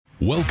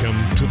Welcome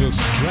to the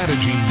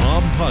Strategy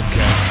Mob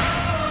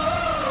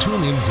Podcast.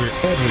 Tune in for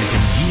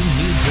everything you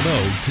need to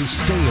know to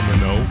stay in the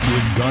know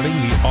regarding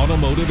the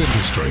automotive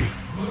industry.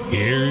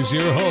 Here's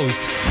your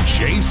host,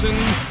 Jason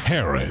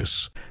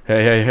Harris.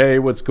 Hey,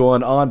 what's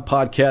going on,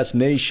 Podcast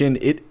Nation?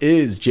 It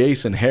is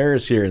Jason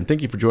Harris here, and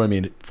thank you for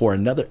joining me for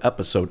another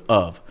episode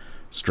of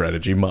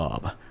Strategy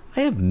Mob. I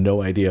have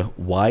no idea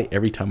why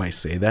every time I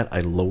say that,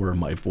 I lower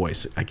my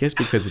voice. I guess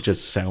because it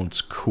just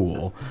sounds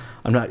cool.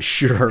 I'm not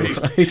sure,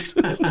 right?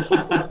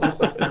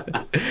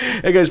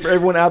 Hey guys, for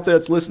everyone out there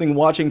that's listening,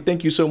 watching,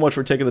 thank you so much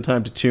for taking the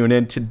time to tune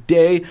in.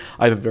 Today,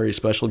 I have a very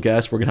special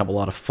guest. We're going to have a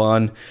lot of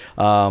fun.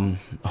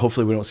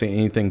 Hopefully, we don't say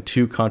anything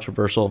too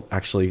controversial.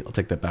 Actually, I'll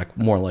take that back.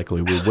 More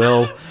likely, we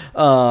will.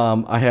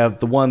 I have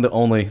the one, the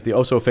only, the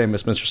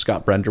oh-so-famous Mr.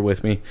 Scott Brender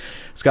with me.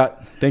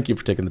 Scott, thank you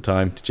for taking the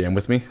time to jam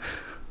with me.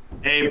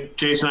 Hey,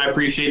 Jason, I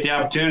appreciate the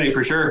opportunity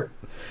for sure.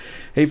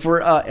 Hey,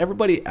 for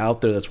everybody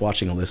out there that's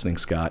watching and listening,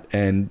 Scott,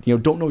 and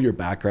don't know your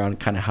background,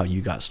 kind of how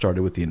you got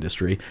started with the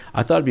industry,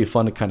 I thought it'd be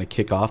fun to kind of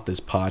kick off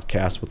this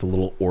podcast with a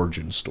little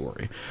origin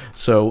story.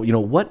 So,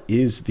 what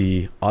is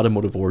the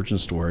automotive origin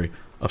story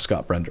of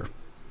Scott Brender?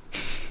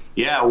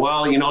 Yeah,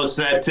 well, it's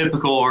that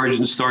typical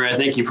origin story. I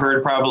think you've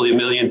heard probably a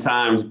million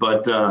times,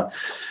 but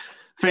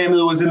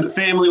family was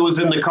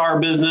in the car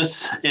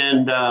business,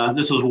 and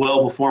this was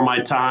well before my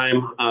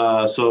time.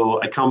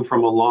 So I come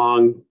from a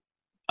long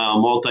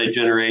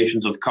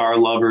multi-generations of car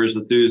lovers,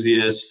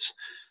 enthusiasts.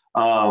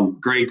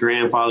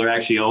 Great-grandfather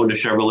actually owned a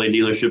Chevrolet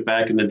dealership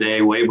back in the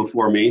day, way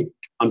before me.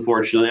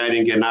 Unfortunately, I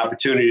didn't get an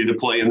opportunity to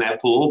play in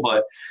that pool,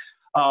 but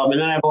and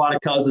then I have a lot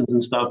of cousins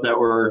and stuff that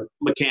were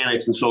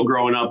mechanics. And so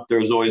growing up, there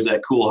was always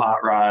that cool hot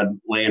rod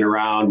laying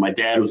around. My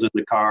dad was in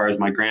the cars.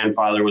 My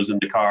grandfather was in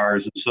the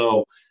cars. And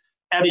so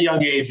at a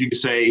young age, you could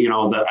say,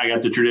 that I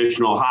got the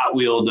traditional Hot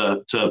Wheel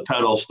to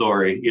pedal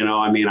story.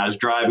 I was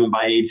driving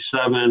by age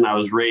 7. I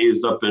was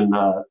raised up in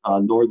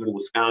northern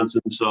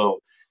Wisconsin.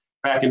 So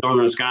back in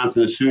northern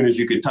Wisconsin, as soon as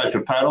you could touch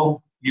a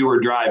pedal, you were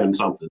driving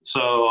something.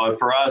 So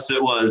for us,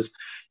 it was,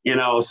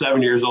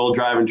 7 years old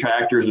driving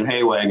tractors and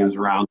hay wagons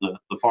around the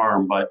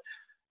farm. But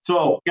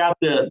so got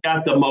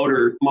the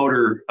motor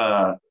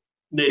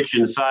niche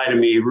inside of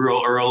me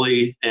real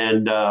early.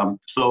 And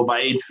so by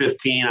age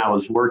 15, I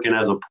was working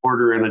as a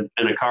porter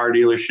in a car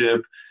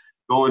dealership,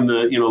 going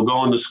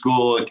to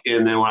school.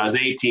 And then when I was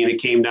 18,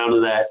 it came down to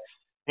that,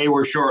 hey,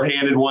 we're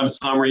shorthanded one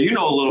summer. A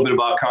little bit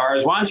about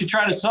cars. Why don't you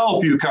try to sell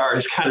a few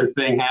cars kind of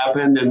thing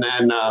happened. And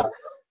then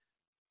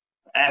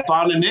I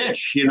found a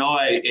niche.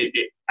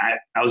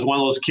 I was one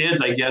of those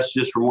kids, I guess,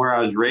 just from where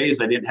I was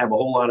raised. I didn't have a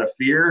whole lot of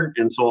fear.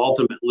 And so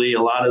ultimately,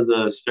 a lot of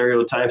the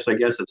stereotypes, I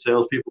guess, that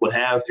salespeople would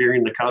have,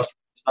 fearing the customer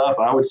stuff,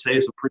 I would say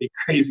some pretty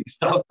crazy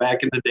stuff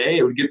back in the day.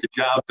 It would get the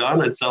job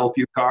done. I'd sell a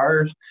few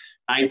cars.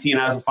 19,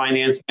 I was a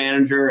finance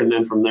manager. And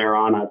then from there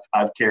on,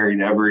 I've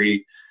carried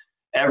every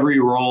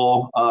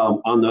role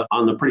on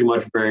the pretty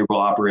much variable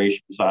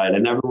operation side. I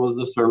never was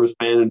a service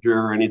manager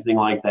or anything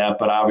like that.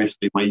 But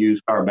obviously, my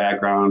used car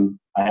background,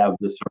 I have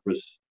the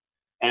service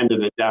end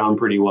of it down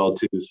pretty well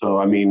too. So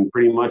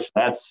pretty much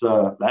that's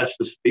the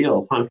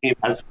spiel.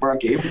 That's where I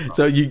came from.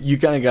 So you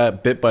kind of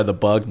got bit by the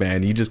bug,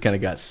 man. You just kind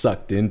of got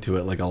sucked into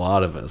it, like a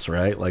lot of us,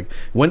 right? Like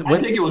once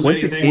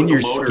it's in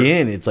your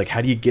skin, it's like, how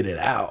do you get it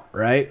out,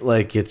 right?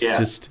 Like it's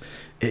just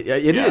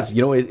it is.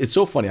 It's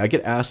so funny. I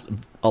get asked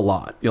a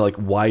lot, like,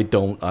 why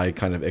don't I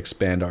kind of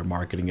expand our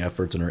marketing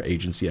efforts and our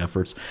agency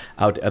efforts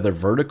out to other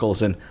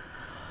verticals? And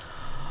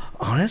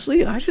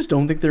honestly, I just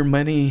don't think there are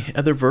many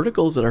other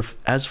verticals that are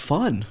as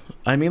fun.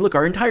 Look,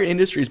 our entire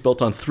industry is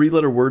built on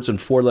 3-letter words and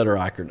 3-letter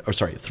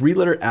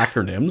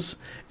acronyms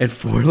and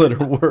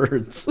 4-letter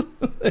words.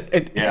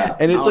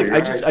 and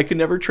it's I could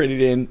never trade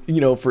it in,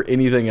 for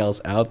anything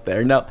else out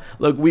there. Now,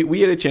 look, we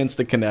had a chance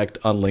to connect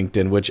on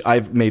LinkedIn, which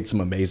I've made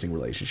some amazing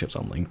relationships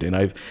on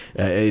LinkedIn.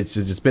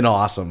 It's been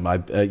awesome.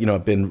 I've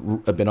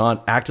been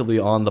actively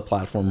on the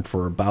platform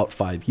for about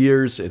 5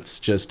 years. It's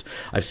just,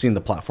 I've seen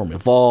the platform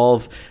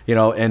evolve,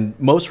 and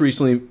most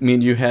recently, me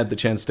and you had the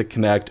chance to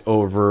connect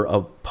over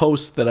a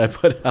post that I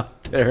put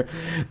out there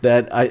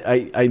that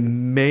I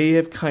may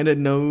have kind of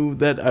know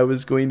that I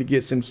was going to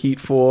get some heat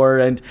for.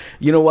 And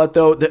you know what,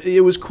 though?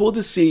 It was cool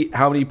to see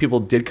how many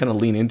people did kind of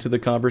lean into the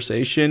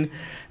conversation.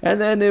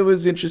 And then it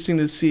was interesting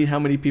to see how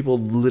many people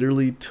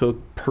literally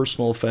took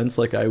personal offense,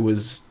 like I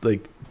was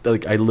like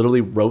I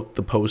literally wrote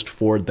the post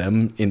for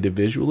them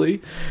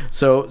individually.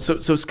 So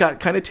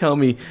Scott, kind of tell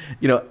me,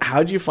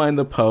 how'd you find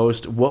the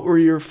post? What were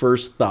your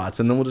first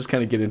thoughts? And then we'll just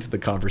kind of get into the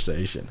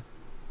conversation.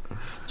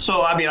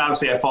 So,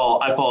 obviously I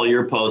follow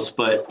your posts,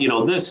 but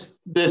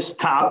this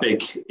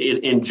topic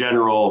in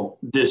general,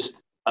 this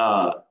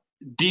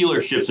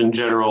dealerships in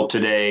general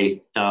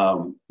today,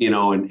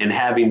 and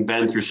having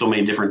been through so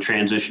many different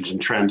transitions and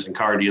trends in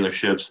car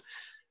dealerships,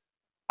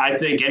 I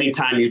think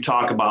anytime you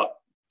talk about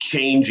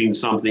changing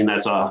something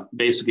that's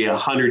basically a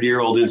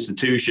 100-year-old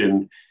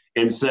institution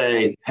and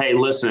say, hey,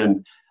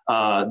 listen,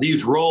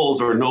 these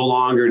roles are no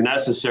longer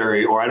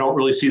necessary, or I don't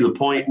really see the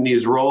point in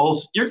these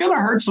roles, you're going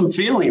to hurt some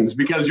feelings,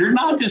 because you're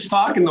not just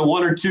talking to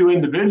one or two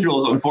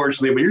individuals,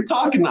 unfortunately, but you're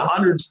talking to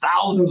hundreds,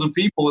 thousands of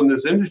people in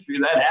this industry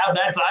that have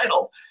that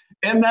title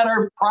and that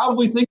are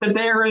probably think that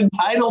they are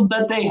entitled,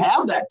 that they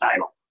have that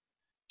title.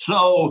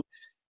 So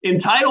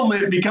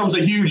entitlement becomes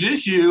a huge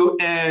issue,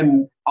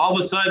 and all of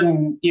a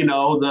sudden,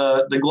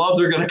 the gloves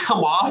are going to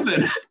come off,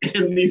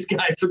 and these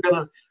guys are going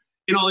to,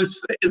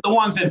 the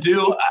ones that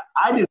do.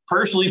 I didn't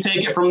personally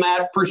take it from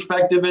that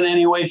perspective in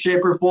any way,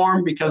 shape, or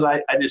form, because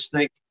I just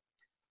think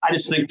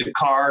the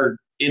car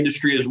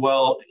industry as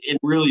well, and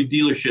really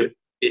dealership,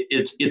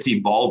 it's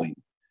evolving.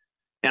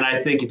 And I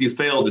think if you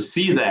fail to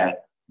see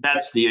that,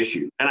 that's the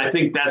issue. And I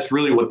think that's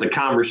really what the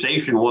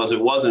conversation was.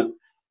 It wasn't,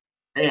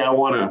 hey, I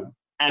want to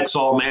X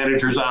all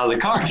managers out of the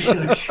car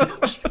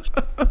dealerships.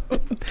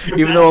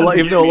 even though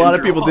a lot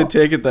of people did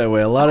take it that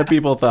way. A lot of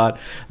people thought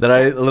that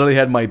I literally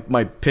had my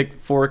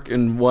pitchfork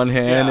in one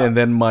hand and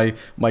then my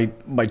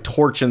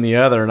torch in the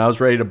other, and I was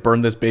ready to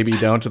burn this baby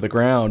down to the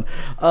ground.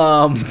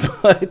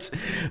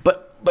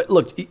 But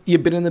look,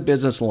 you've been in the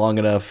business long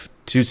enough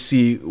to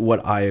see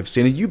what I have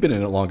seen, and you've been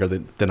in it longer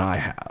than I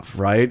have,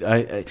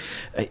 right?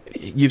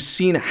 You've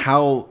seen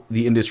how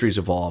the industry's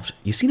evolved.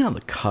 You've seen how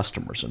the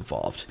customer's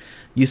involved.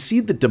 You see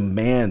the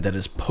demand that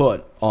is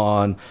put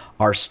on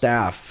our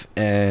staff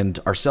and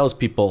our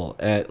salespeople.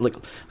 Like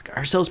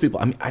our salespeople,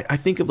 I mean, I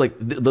think of like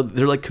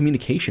they're like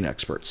communication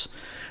experts.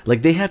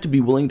 Like they have to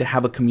be willing to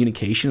have a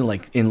communication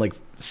in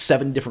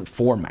 7 different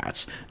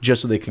formats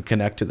just so they can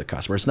connect to the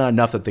customer. It's not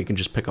enough that they can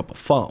just pick up a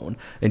phone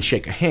and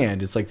shake a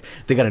hand. It's like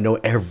they got to know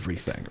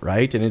everything,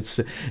 right? And it's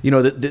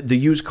the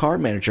used car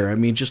manager. I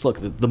mean, just look,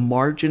 the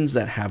margins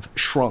that have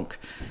shrunk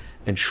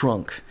and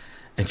shrunk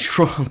and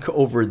shrunk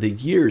over the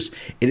years.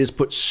 It has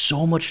put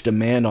so much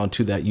demand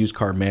onto that used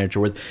car manager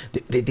where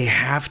they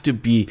have to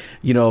be,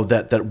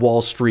 that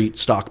Wall Street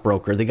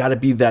stockbroker. They got to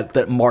be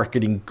that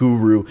marketing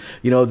guru.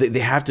 They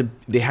have to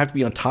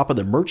be on top of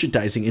their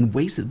merchandising in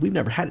ways that we've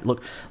never had it.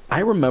 Look, I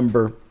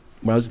remember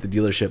when I was at the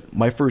dealership,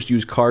 my first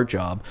used car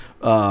job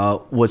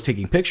was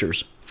taking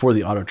pictures for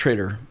the Auto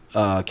Trader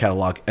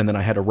catalog, and then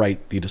I had to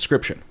write the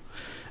description.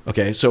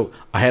 Okay, so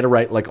I had to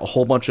write like a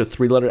whole bunch of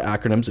 3-letter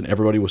acronyms, and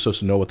everybody was supposed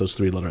to know what those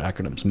 3-letter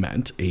acronyms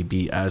meant.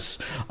 ABS,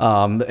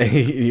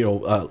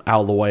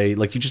 alloy,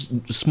 like you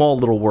just small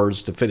little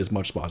words to fit as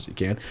much spots as you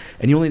can.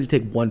 And you only had to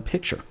take one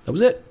picture. That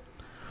was it.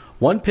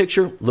 One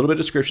picture, a little bit of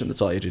description.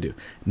 That's all you had to do.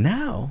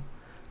 Now,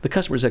 the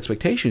customer's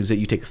expectation is that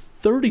you take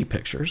 30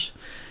 pictures,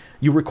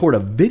 you record a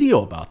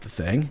video about the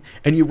thing,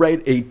 and you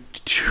write a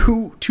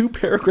two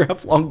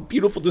paragraph long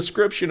beautiful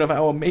description of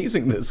how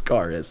amazing this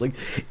car is. Like,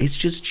 it's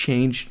just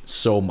changed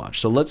so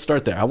much. So let's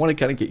start there. I want to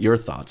kind of get your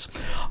thoughts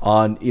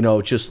on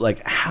just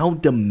like how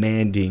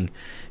demanding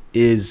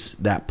is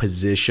that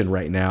position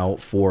right now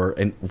for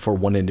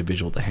one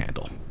individual to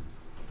handle.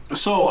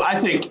 So I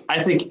think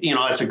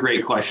that's a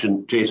great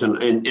question, Jason.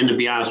 And to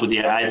be honest with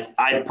you,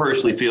 I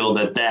personally feel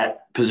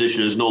that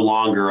position is no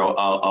longer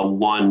a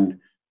one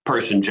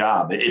person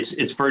job.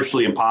 It's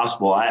virtually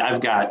impossible.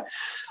 I've got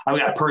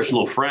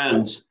personal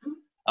friends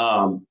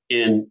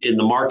in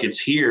the markets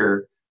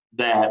here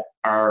that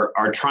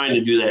are trying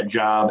to do that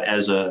job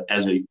as a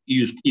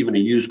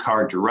used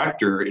car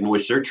director, in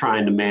which they're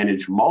trying to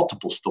manage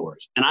multiple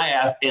stores. And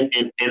I'm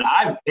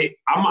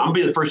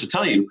be the first to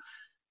tell you,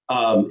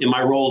 in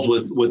my roles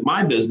with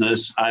my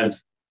business, I've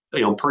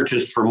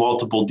purchased for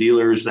multiple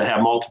dealers that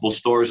have multiple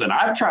stores, and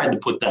I've tried to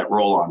put that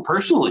role on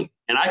personally.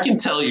 And I can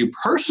tell you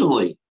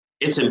personally,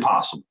 it's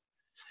impossible.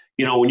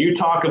 When you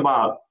talk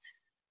about,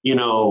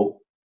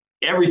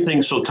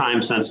 everything's so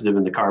time sensitive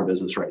in the car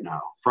business right now,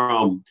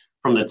 from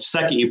the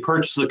second you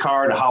purchase the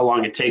car to how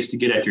long it takes to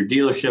get at your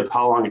dealership,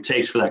 how long it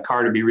takes for that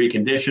car to be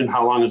reconditioned,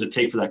 how long does it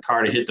take for that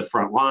car to hit the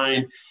front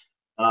line,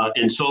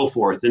 and so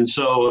forth. And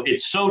so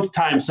it's so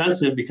time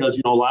sensitive because,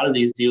 a lot of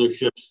these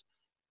dealerships,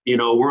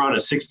 we're on a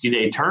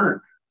 60-day turn.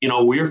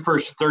 Your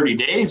first 30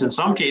 days in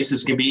some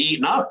cases can be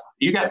eaten up.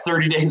 You got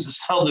 30 days to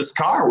sell this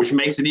car, which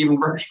makes it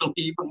virtually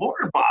even more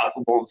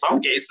impossible in some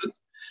cases.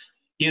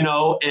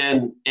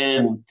 And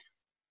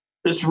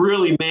this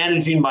really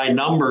managing by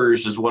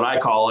numbers is what I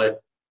call it,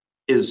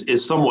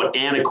 is somewhat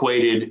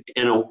antiquated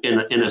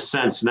in a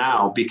sense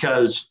now,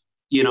 because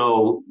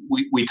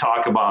we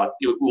talk about,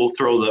 we'll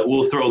throw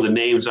the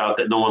names out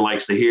that no one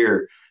likes to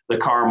hear, the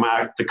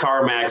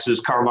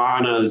CarMaxes,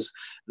 Carvanas,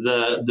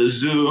 the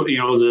Zoo,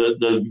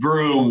 the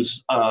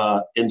Vrooms,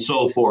 and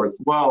so forth.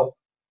 Well,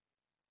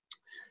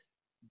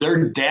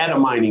 they're data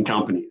mining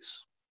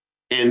companies.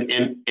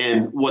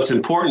 And what's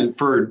important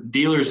for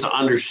dealers to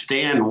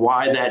understand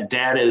why that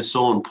data is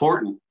so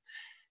important.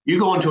 You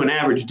go into an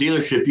average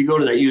dealership, you go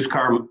to that used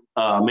car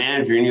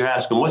manager and you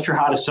ask them, what's your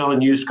hottest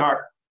selling used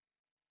car?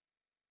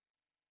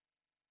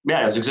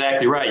 Yeah, that's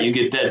exactly right. You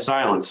get dead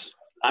silence.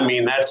 I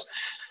mean,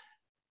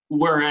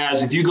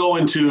 Whereas if you go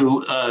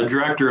into a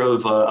director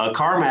of a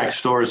CarMax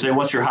store and say,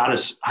 what's your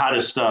hottest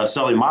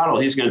selling model?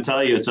 He's going to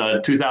tell you it's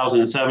a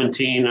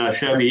 2017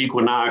 Chevy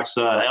Equinox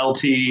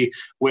LT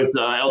with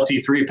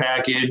LT3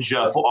 package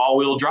for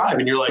all-wheel drive.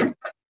 And you're like,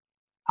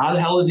 how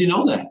the hell does he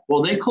know that?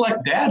 Well, they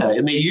collect data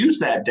and they use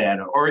that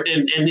data.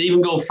 And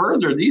even go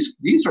further, these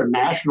are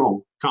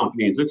national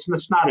companies.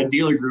 It's not a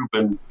dealer group.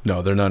 And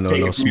no, they're not.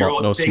 Take it from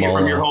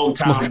your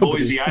hometown,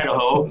 Boise,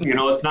 Idaho.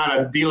 It's not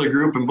a dealer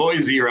group in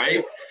Boise,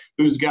 right?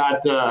 Who's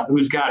got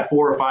 4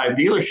 or 5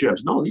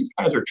 dealerships? No, these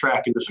guys are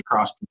tracking this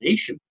across the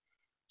nation.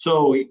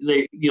 So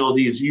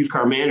these used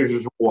car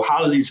managers. Well,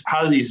 how do these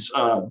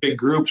big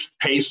groups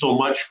pay so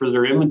much for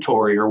their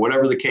inventory or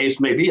whatever the case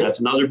may be? That's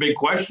another big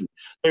question.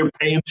 They're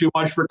paying too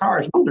much for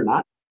cars. No, they're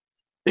not.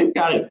 They've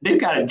got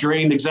it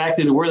drained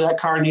exactly to where that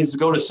car needs to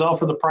go to sell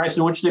for the price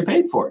in which they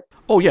paid for it.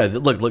 Oh yeah,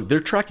 look, they're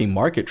tracking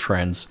market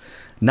trends,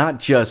 not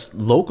just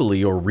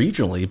locally or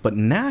regionally, but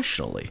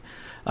nationally.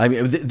 I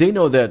mean, they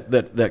know that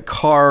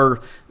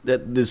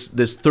this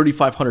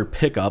 3,500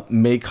 pickup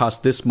may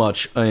cost this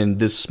much in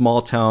this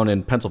small town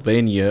in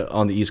Pennsylvania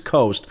on the East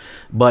Coast,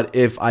 but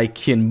if I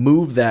can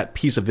move that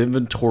piece of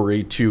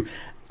inventory to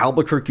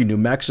Albuquerque, New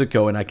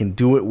Mexico, and I can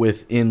do it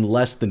within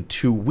less than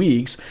 2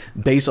 weeks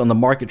based on the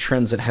market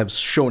trends that have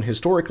shown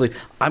historically,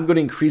 I'm going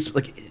to increase.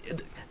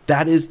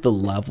 That is the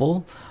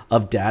level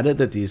of data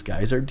that these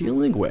guys are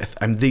dealing with.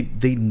 I mean,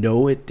 they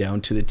know it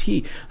down to the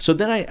T. So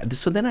then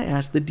I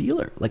asked the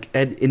dealer, like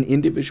an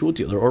individual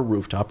dealer or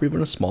rooftop or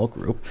even a small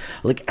group,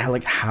 like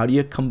how do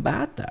you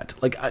combat that?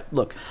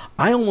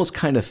 I almost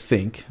kind of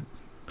think,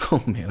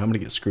 oh man, I'm gonna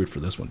get screwed for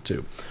this one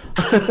too.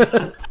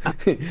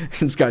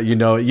 Scott,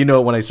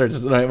 when I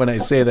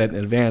say that in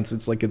advance,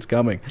 it's like it's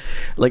coming.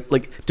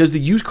 Like, does the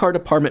used car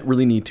department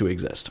really need to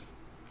exist?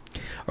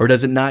 Or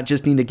does it not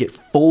just need to get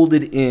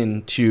folded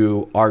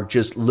into our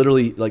just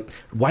literally,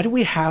 why do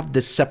we have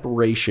this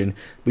separation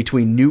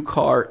between new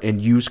car and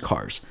used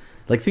cars?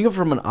 Like, think of it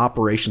from an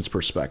operations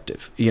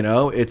perspective.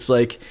 It's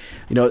like,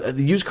 the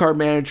used car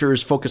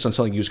managers focus on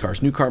selling used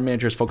cars. New car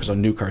managers focus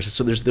on new cars.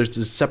 So there's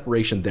this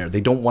separation there. They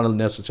don't want to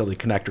necessarily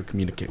connect or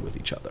communicate with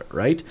each other,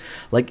 right?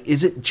 Like,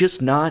 is it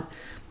just not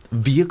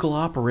vehicle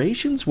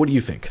operations? What do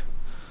you think?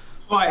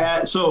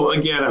 So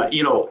again,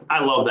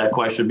 I love that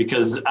question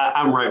because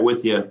I'm right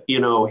with you.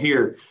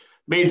 Here,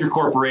 major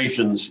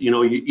corporations,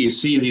 you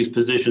see these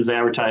positions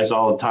advertised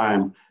all the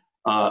time.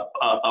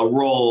 A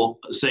role,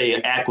 say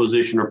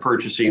acquisition or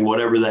purchasing,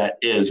 whatever that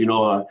is.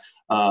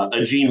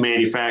 A jean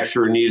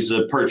manufacturer needs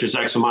to purchase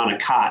X amount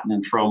of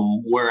cotton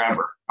from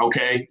wherever.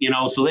 Okay,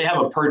 so they have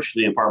a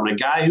purchasing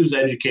department, a guy who's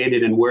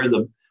educated in where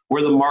the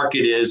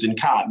market is in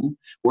cotton,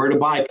 where to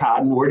buy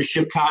cotton, where to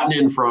ship cotton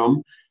in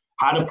from,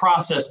 how to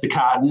process the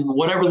cotton,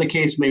 whatever the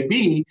case may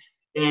be.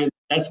 And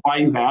that's why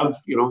you have,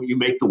 you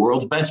make the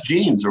world's best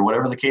jeans or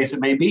whatever the case it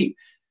may be.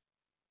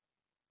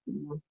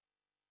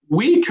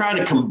 We try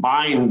to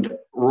combine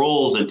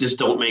roles that just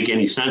don't make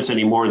any sense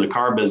anymore in the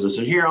car business.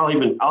 And here I'll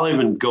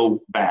even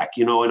go back,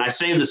 and I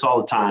say this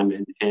all the time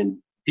and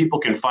people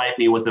can fight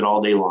me with it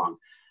all day long.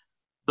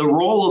 The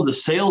role of the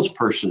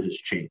salesperson has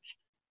changed.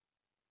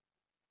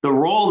 The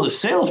role of the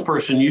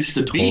salesperson used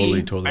to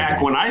be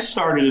back when I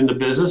started in the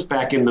business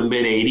back in the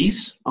mid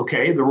 80s.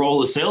 Okay. The role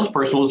of the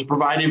salesperson was to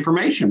provide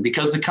information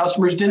because the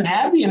customers didn't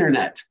have the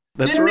internet.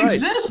 Didn't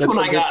exist when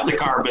I got in the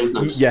car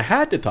business. You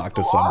had to talk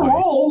to somebody.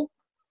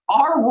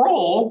 Our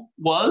role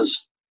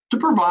was to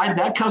provide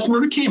that customer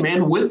that came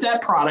in with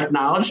that product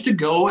knowledge to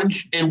go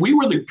and we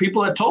were the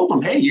people that told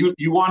them, hey, you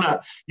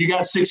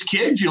got 6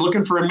 kids, you're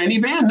looking for a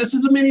minivan. This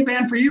is a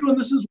minivan for you. And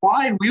this is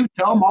why. And we would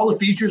tell them all the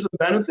features and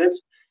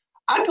benefits.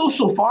 I'd go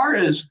so far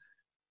as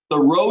the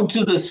road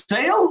to the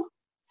sale,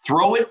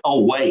 throw it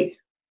away.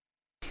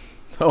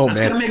 Oh, That's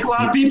man. going to make a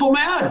lot of people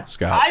mad.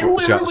 Scott,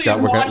 we're going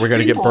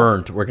to get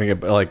burned. We're going to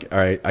get all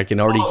right. I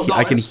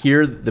can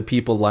hear the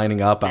people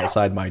lining up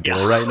outside my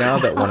door right now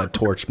that want to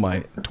torch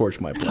my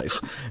place.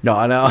 No,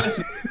 I know.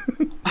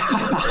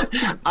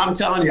 I'm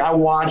telling you, I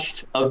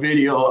watched a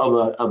video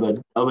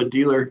of a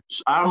dealer.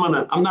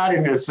 I'm not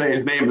even going to say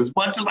his name as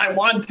much as I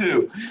want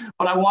to,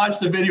 but I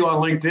watched a video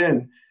on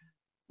LinkedIn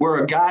where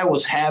a guy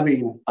was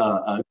having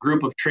a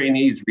group of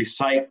trainees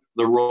recite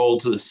the role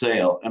to the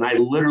sale, and I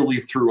literally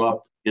threw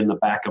up in the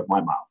back of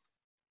my mouth.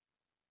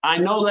 I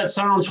know that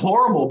sounds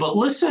horrible, but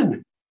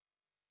listen,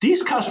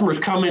 these customers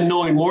come in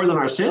knowing more than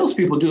our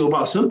salespeople do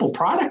about simple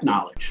product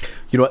knowledge.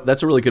 You know what?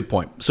 That's a really good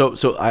point. So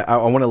I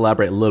want to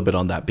elaborate a little bit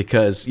on that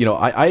because,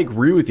 I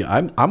agree with you.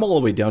 I'm all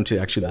the way down to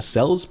actually the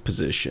sales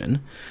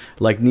position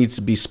needs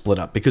to be split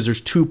up because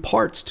there's 2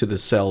 parts to the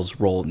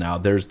sales role now.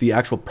 There's the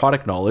actual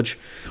product knowledge,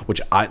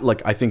 which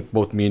I think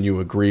both me and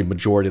you agree,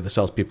 majority of the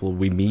salespeople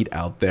we meet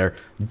out there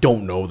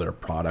don't know their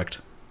product.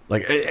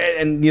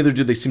 And neither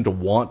do they seem to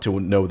want to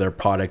know their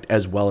product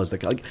as well as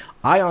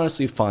I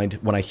honestly find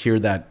when I hear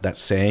that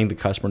saying, the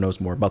customer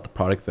knows more about the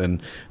product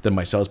than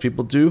my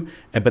salespeople do,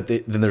 but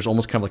then there's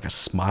almost kind of like a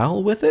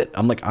smile with it.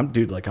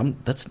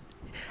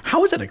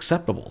 How is that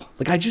acceptable?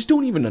 Like, I just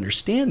don't even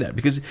understand that,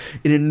 because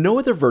in no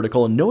other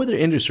vertical and no other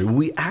industry will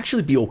we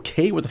actually be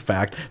okay with the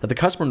fact that the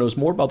customer knows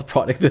more about the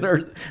product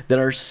than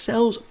our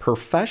sales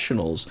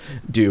professionals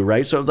do,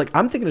 right? So like,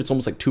 I'm thinking it's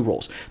almost like two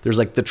roles. There's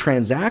like the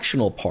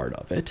transactional part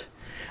of it,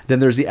 then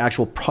there's the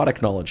actual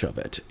product knowledge of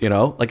it. You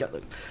know, like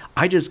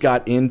I just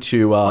got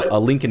into a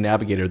Lincoln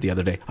Navigator the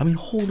other day. I mean,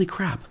 holy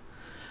crap.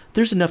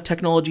 There's enough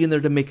technology in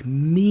there to make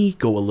me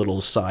go a little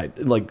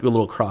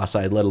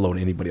cross-eyed, let alone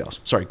anybody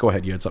else. Sorry, go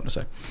ahead. You had something to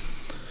say.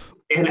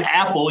 In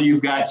Apple,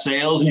 you've got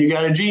sales and you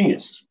got a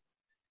genius.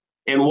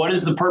 And what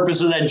is the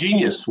purpose of that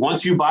genius?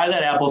 Once you buy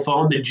that Apple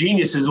phone, the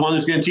genius is the one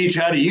who's going to teach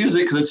you how to use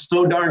it, because it's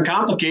so darn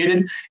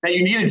complicated that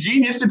you need a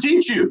genius to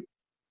teach you.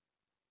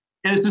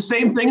 And it's the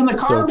same thing in the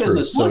car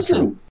business.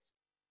 Listen,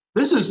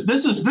 this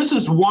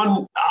is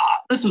one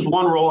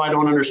role I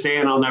don't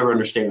understand. I'll never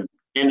understand.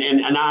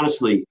 And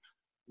honestly,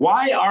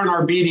 why aren't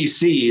our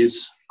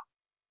BDCs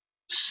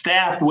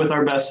staffed with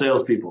our best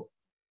salespeople?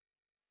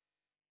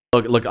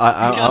 Look,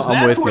 I'm with you on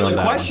that. That's where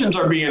the questions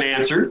are being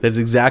answered. That's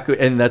exactly,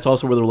 and that's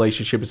also where the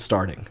relationship is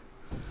starting.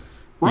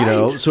 Right. You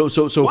know, so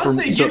once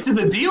they get to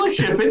the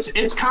dealership,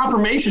 it's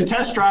confirmation,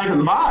 test drive,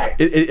 and buy.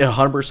 It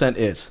 100%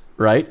 is,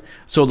 right.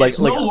 So like, it's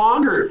no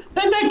longer.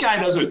 And that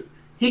guy doesn't.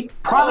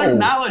 Product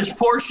knowledge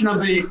portion of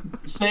the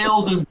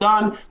sales is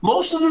done.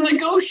 Most of the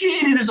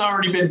negotiating has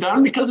already been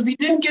done, because if he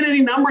didn't get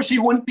any numbers, he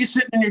wouldn't be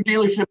sitting in your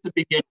dealership to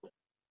begin with.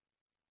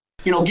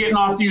 You know, getting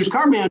off the used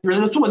car manager.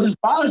 And that's what just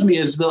bothers me,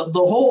 is the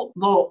whole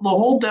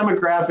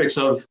demographics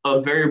of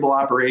variable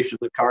operations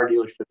of car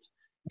dealerships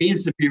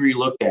needs to be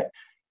relooked at.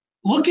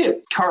 Look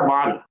at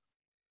Carvana.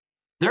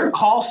 Their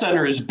call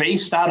center is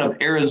based out of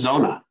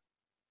Arizona.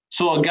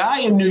 So a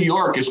guy in New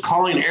York is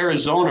calling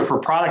Arizona for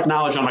product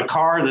knowledge on a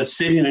car that's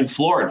sitting in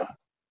Florida.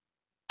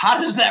 How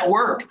does that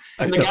work?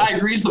 And the guy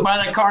agrees to buy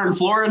that car in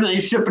Florida, and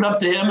they ship it up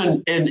to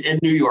him in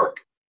New York.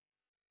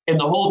 And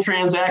the whole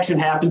transaction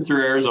happened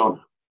through Arizona.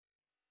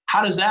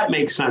 How does that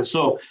make sense?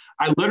 So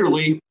I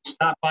literally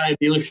stopped by a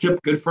dealership,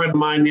 a good friend of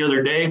mine the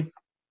other day,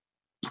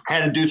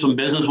 had to do some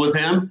business with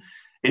him.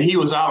 And he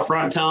was out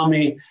front telling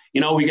me,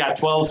 you know, we got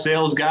 12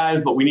 sales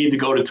guys, but we need to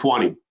go to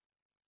 20.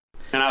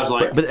 And I was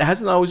like, but it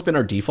hasn't always been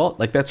our default.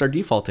 Like, that's our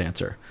default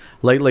answer.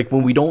 Like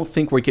when we don't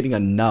think we're getting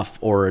enough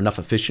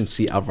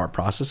efficiency out of our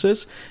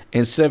processes,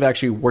 instead of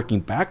actually working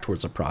back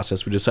towards a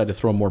process, we decide to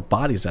throw more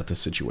bodies at the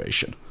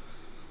situation.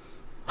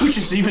 Which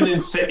is even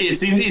insane.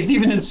 It's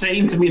even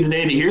insane to me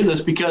today to hear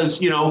this,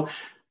 because, you know,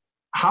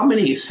 how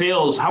many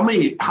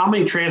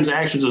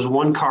transactions does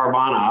one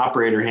Carvana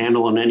operator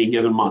handle in any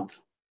given month?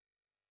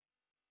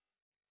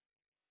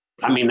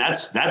 I mean,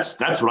 that's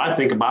what I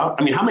think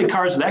about. I mean, how many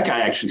cars did that guy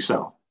actually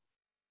sell?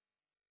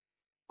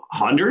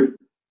 100?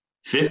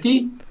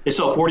 50? They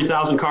sell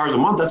 40,000 cars a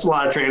month. That's a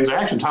lot of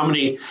transactions. How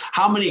many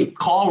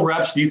call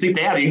reps do you think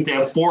they have? You think they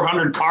have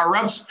 400 car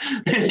reps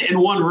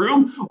in one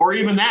room, or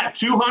even that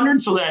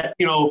 200, so that,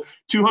 you know,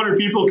 200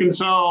 people can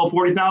sell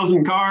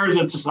 40,000 cars.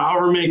 That's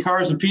however many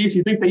cars a piece.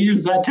 You think they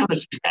use that kind of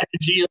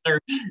strategy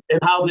in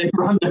how they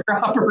run their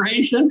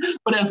operation?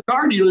 But as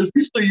car dealers,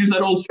 we still use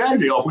that old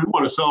strategy. Oh, if we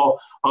want to sell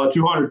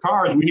 200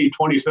 cars, we need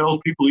 20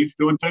 salespeople each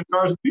doing 10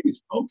 cars a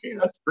piece. Okay,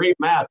 that's great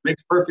math.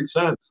 Makes perfect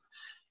sense.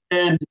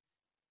 And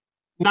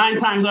 9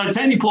 times out of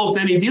 10, you pull up to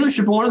any dealership,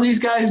 and what are these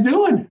guys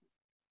doing?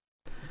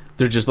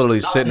 They're just literally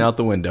sitting out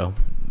the window.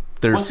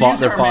 They're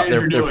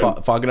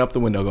fogging up the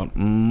window,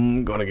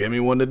 going, "Gonna give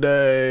me one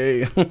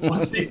today."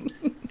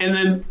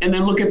 And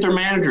then look at their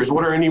managers.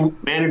 What are any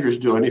managers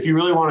doing? If you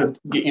really want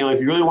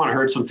to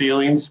hurt some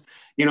feelings,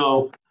 you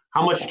know,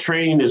 how much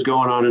training is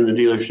going on in the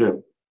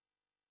dealership?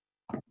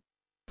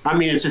 I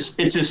mean, it's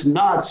just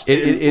nuts. It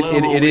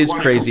is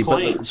crazy.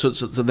 But so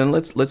then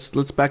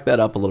let's back that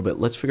up a little bit.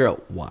 Let's figure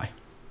out why.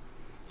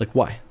 Like,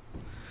 why?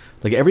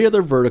 Like, every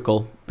other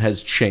vertical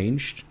has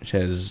changed,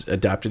 has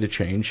adapted to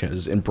change,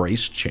 has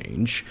embraced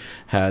change,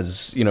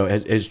 has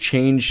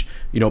changed,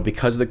 you know,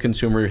 because the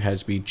consumer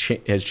has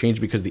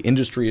changed, because the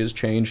industry has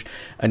changed,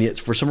 and yet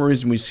for some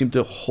reason we seem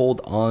to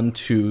hold on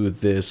to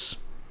this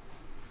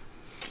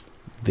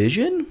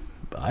vision.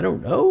 I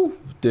don't know,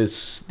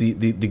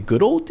 the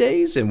good old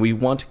days, and we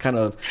want to kind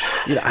of,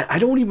 you know, I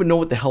don't even know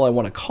what the hell I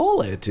want to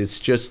call it. It's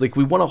just like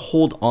we want to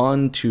hold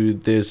on to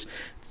this.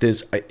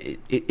 Is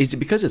it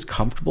because it's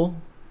comfortable?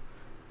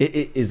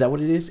 Is that what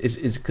it is?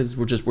 Is because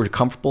we're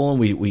comfortable and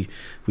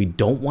we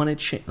don't want to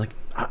change? Like,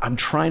 I'm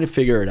trying to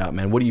figure it out,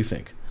 man. What do you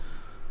think?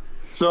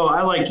 So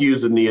I like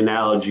using the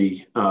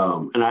analogy,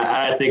 and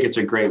I think it's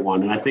a great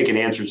one, and I think it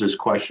answers this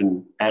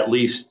question at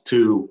least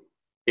to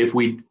if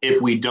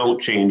we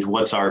don't change,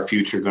 what's our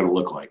future going to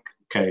look like?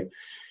 Okay,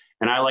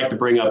 and I like to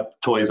bring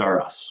up Toys R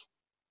Us.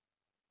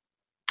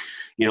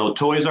 You know,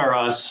 Toys R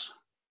Us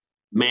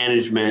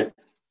management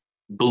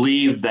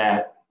believed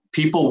that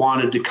people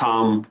wanted to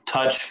come,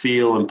 touch,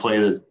 feel, and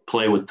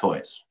play with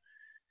toys.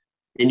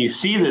 And you'll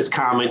see this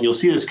comment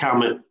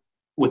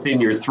within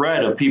your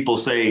thread of people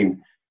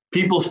saying,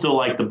 people still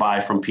like to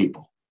buy from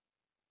people.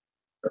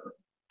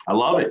 I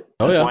love it.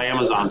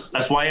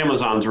 That's why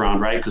Amazon's around,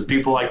 right? Because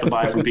people like to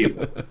buy from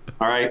people.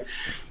 All right.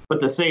 But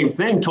the same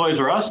thing,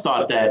 Toys R Us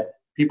thought that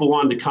people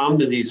wanted to come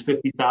to these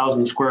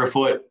 50,000 square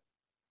foot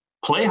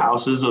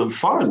playhouses of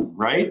fun,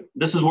 right?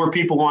 This is where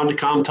people wanted to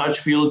come,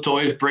 touch, feel the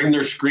toys, bring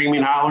their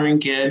screaming,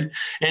 hollering kid,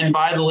 and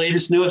buy the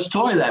latest, newest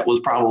toy that was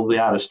probably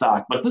out of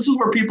stock. But this is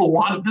where people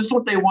wanted, this is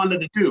what they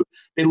wanted to do.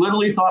 They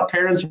literally thought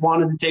parents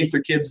wanted to take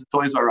their kids to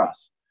Toys R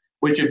Us,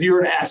 which if you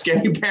were to ask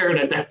any parent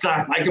at that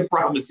time, I can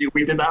promise you,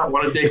 we did not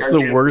want to take our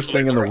kids. It's the worst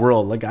thing in the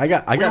world. Like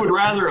we would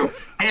rather,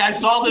 hey, I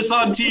saw this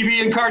on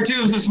TV and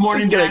cartoons this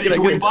morning, Daddy.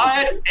 Can we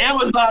buy it?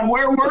 Amazon,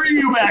 where were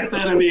you back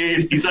then in the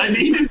 80s? I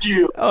needed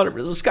you.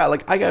 Oh, Scott,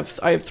 like I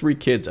have 3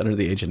 kids under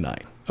the age of 9.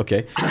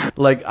 Okay.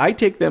 Like I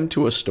take them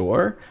to a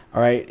store.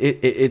 All right.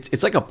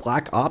 It's like a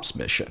black ops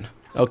mission.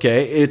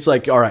 Okay. It's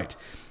like, all right,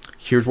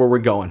 here's where we're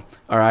going.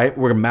 All right,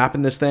 we're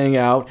mapping this thing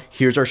out.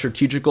 Here's our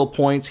strategical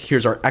points.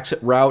 Here's our exit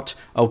route.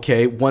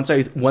 Okay, once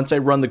I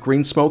run the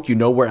green smoke, you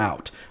know we're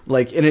out.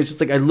 Like, and it's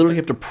just like I literally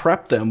have to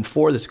prep them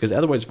for this because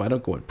otherwise, if I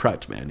don't go in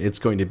prepped, man, it's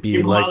going to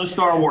be like a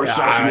Star Wars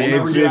session. We'll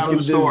never get out of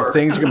the store.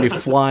 Things are going to be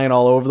flying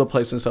all over the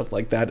place and stuff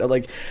like that.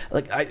 Like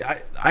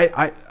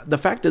I the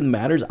fact of the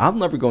matter is, I'll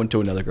never go into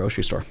another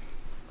grocery store.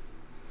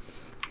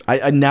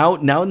 I now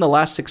in the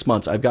last 6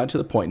 months, I've gotten to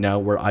the point now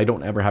where I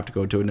don't ever have to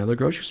go to another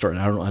grocery store, and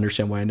I don't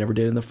understand why I never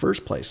did in the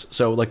first place.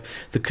 So like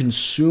the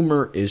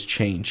consumer is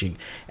changing,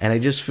 and I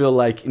just feel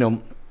like, you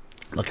know,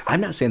 look,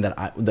 I'm not saying that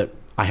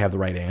I have the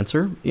right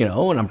answer, you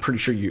know, and I'm pretty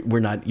sure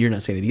you're not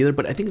saying it either.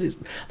 But I think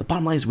the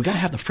bottom line is we got to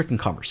have the freaking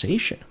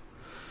conversation.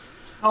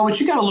 Oh, but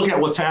you got to look at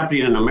what's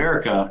happening in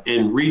America,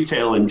 in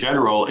retail in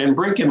general, and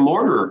brick and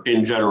mortar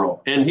in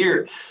general. And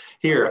here,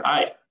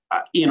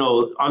 you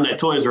know, on that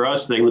Toys R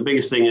Us thing, the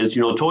biggest thing is,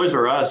 you know, Toys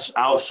R Us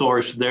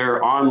outsourced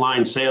their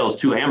online sales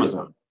to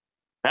Amazon.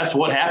 That's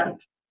what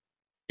happened.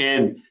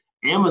 And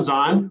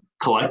Amazon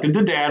collected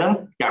the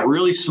data, got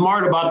really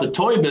smart about the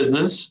toy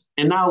business,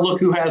 and now look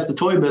who has the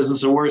toy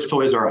business and where's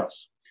Toys R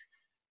Us.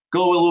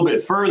 Go a little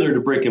bit further to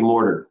brick and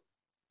mortar.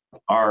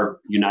 Our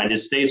United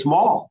States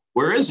Mall,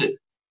 where is it?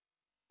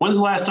 When's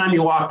the last time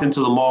you walked into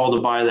the mall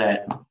to buy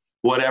that,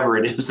 whatever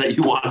it is that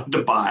you wanted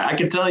to buy? I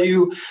can tell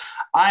you,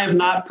 I have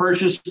not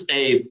purchased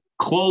a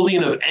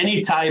clothing of any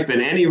type in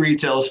any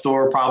retail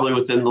store probably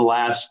within the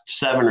last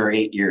 7 or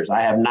 8 years.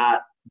 I have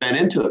not been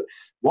into it.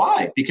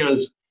 Why?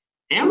 Because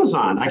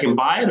Amazon, I can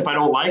buy it. If I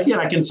don't like it,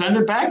 I can send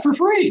it back for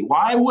free.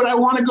 Why would I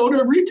want to go to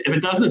a retail? If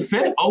it doesn't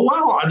fit, oh,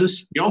 well, I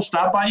just, you know,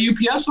 stop by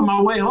UPS on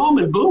my way home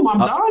and boom, I'm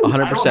done.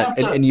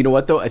 100%. And you know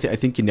what, though? I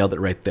think you nailed it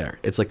right there.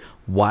 It's like,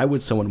 why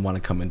would someone want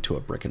to come into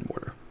a brick and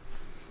mortar?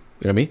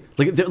 You know what I mean?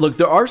 Like, look,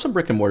 there are some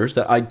brick and mortars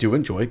that I do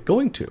enjoy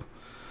going to.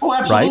 Oh,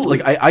 absolutely.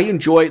 Right? Like I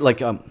enjoy,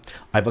 like, I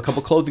have a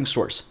couple clothing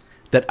stores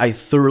that I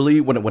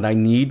thoroughly, when I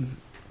need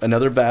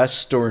another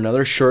vest or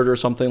another shirt or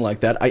something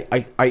like that,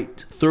 I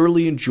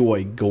thoroughly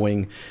enjoy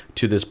going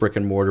to this brick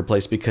and mortar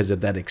place because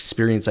of that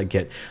experience I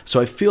get. So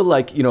I feel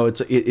like, you know,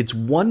 it's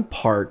one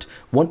part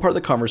of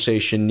the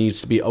conversation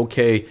needs to be,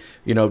 okay,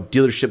 you know,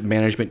 dealership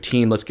management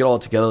team, let's get all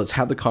together, let's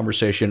have the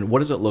conversation. What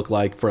does it look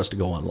like for us to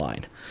go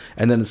online?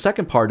 And then the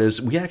second part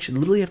is we actually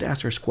literally have to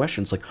ask ourselves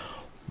questions like,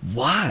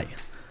 why?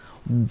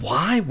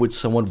 Why would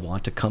someone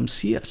want to come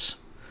see us?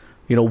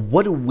 You know,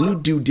 what do we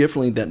do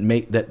differently that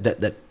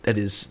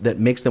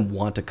makes them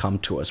want to come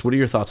to us? What are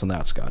your thoughts on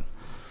that, Scott?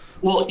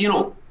 Well, you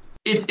know,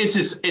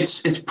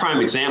 it's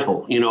prime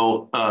example. You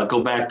know,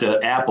 go back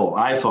to Apple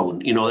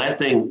iPhone. You know, that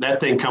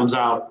thing comes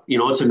out. You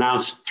know, it's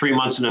announced 3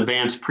 months in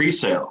advance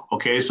pre-sale.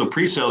 Okay, so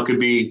pre-sale could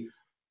be,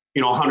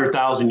 you know,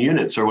 100,000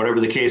 units or whatever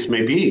the case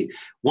may be.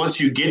 Once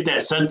you get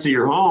that sent to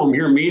your home,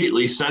 you're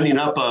immediately sending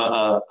up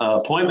a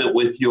appointment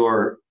with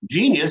your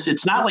genius.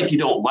 It's not like you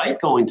don't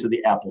like going to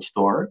the Apple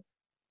store.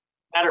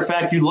 Matter of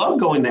fact, you love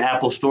going to the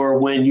Apple store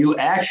when you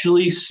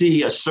actually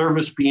see a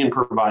service being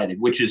provided,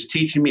 which is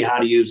teaching me how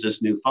to use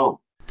this new phone.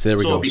 So there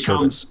we go.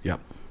 Service. Yep.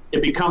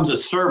 It becomes a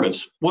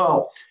service.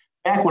 Well,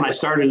 back when I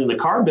started in the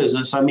car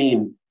business, I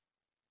mean,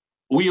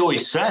 we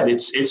always said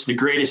it's the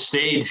greatest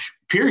stage,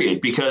 period,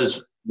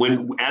 because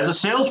when, as a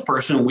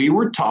salesperson, we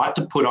were taught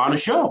to put on a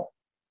show.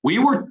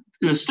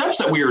 The steps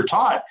that we were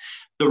taught,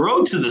 the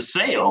road to the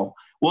sale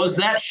was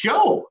that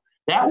show.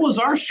 That was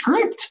our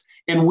script.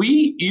 And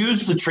we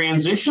used the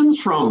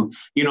transitions from,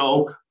 you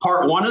know,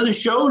 part 1 of the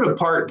show to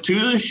part 2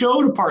 of the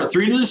show to part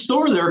 3 to the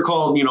store. They were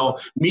called, you know,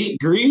 meet,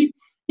 greet,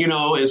 you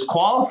know, is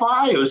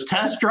qualify, it was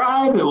test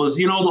drive, it was,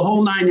 you know, the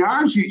whole 9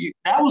 yards.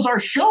 That was our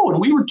show.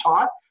 And we were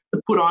taught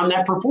to put on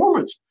that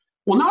performance.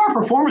 Well, now our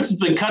performance has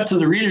been cut to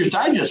the Reader's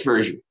Digest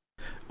version.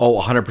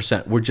 Oh,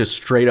 100%. We're just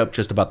straight up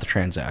just about the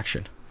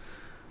transaction.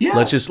 Yeah.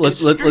 Let's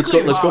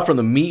go from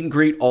the meet and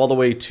greet all the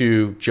way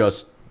to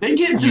just they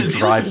get into you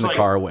driving the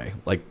car away.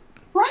 Like,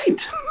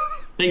 right.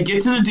 They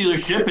get to the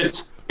dealership.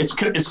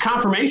 It's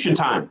confirmation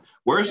time.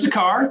 Where's the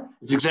car?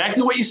 It's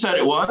exactly what you said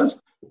it was.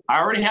 I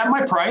already have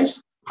my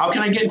price. How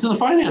can I get into the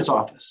finance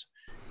office?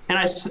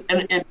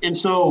 And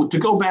so to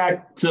go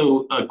back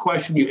to a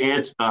question you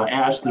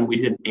asked and we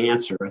didn't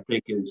answer, I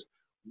think is,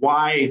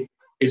 why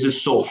is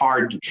this so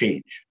hard to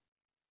change?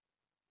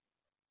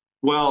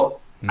 Well,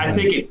 I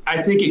think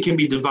it can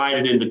be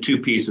divided into two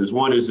pieces.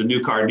 One is the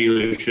new car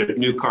dealership,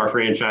 new car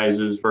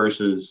franchises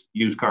versus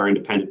used car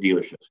independent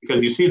dealerships.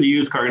 Because you see the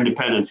used car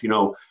independents,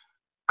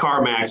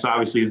 CarMax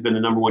obviously has been the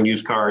number one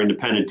used car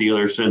independent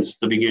dealer since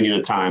the beginning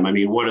of time. I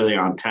mean, what are they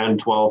on 10,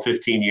 12,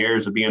 15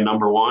 years of being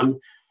number one?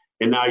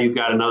 And now you've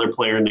got another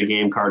player in the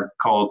game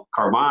called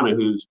Carvana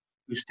who's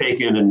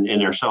taken and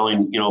they're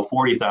selling,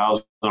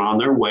 40,000 on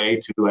their way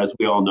to, as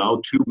we all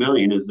know, 2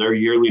 million is their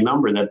yearly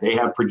number that they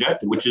have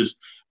projected, which is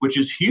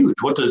huge.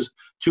 What does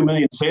 2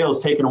 million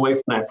sales taken away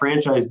from that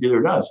franchise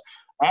dealer does?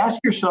 Ask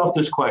yourself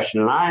this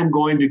question, and I am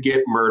going to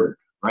get murdered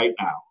right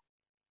now.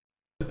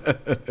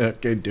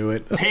 Okay, do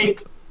it.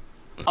 Take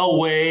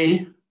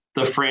away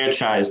the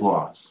franchise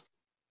laws.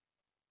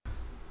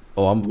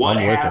 Oh, what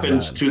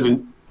happens to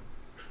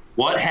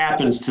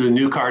the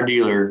new car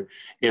dealer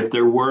if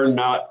there were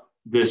not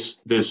this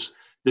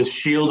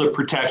shield of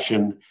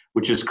protection,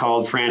 which is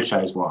called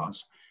franchise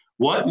laws?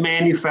 What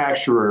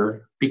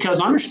manufacturer, because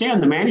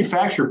understand the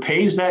manufacturer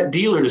pays that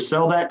dealer to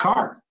sell that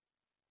car.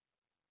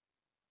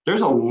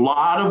 There's a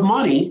lot of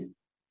money,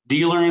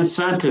 dealer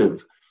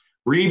incentive,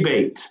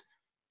 rebate,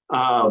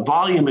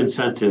 volume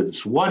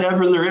incentives,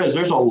 whatever there is,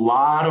 there's a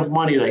lot of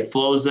money that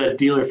flows that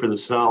dealer for the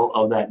sale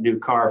of that new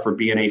car for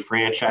being a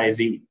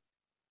franchisee.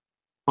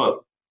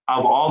 But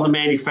of all the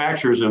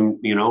manufacturers, and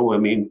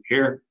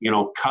here,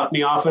 cut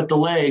me off at the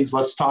legs.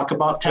 Let's talk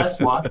about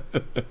Tesla.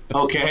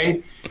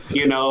 Okay.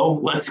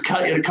 Let's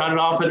cut it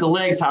off at the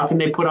legs. How can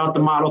they put out the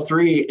Model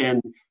 3?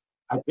 And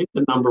I think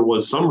the number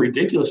was some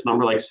ridiculous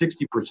number, like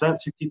 60%,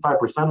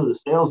 65% of the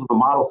sales of the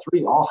Model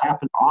 3 all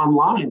happened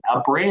online. A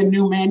brand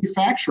new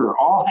manufacturer,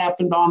 all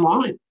happened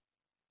online.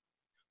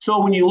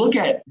 So when you look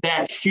at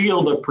that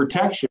shield of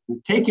protection,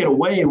 take it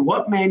away,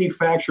 what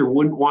manufacturer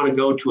wouldn't want to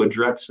go to a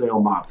direct sale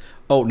model?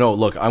 Oh, no,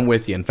 look, I'm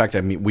with you. In fact,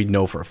 we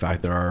know for a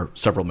fact there are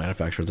several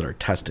manufacturers that are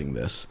testing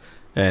this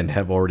and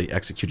have already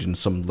executed in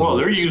some little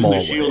they're using small the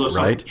shield way, of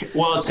right?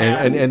 Well,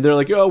 and they're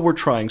like, oh, we're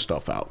trying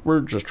stuff out.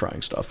 We're just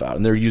trying stuff out.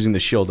 And they're using the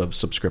shield of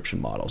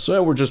subscription model.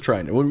 So we're just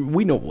trying to,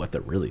 we know what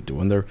they're really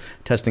doing. They're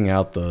testing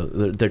out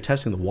they're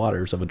testing the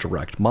waters of a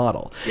direct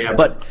model. Yeah,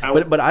 but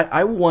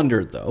I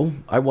wonder though,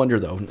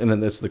 and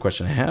then this is the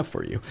question I have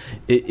for you,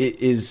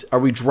 are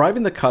we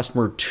driving the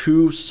customer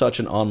to such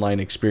an online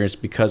experience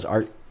because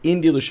our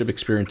in-dealership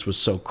experience was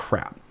so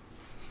crap?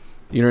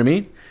 You know what I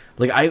mean?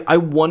 Like, I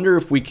wonder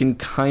if we can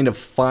kind of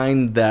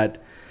find that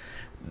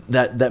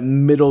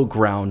middle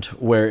ground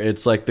where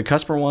it's like the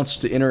customer wants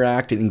to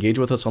interact and engage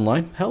with us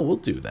online. Hell, we'll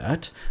do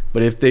that.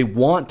 But if they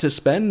want to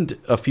spend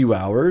a few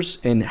hours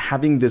in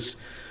having this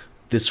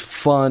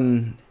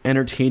fun,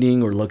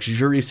 entertaining, or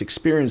luxurious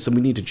experience, then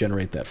we need to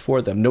generate that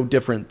for them. No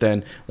different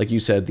than, like you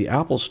said, the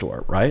Apple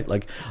Store, right?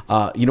 Like,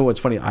 what's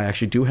funny? I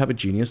actually do have a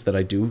Genius that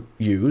I do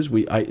use.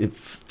 A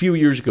few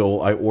years ago,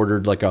 I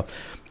ordered like a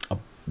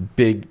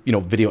big,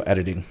 video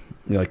editing,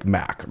 like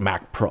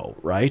Mac Pro,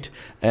 right?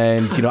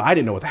 And, I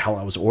didn't know what the hell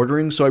I was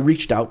ordering. So I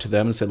reached out to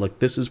them and said, look,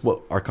 this is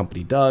what our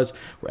company does.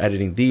 We're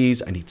editing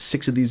these. I need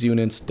 6 of these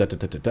units,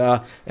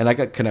 And I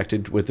got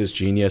connected with this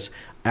Genius.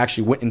 I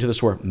actually went into the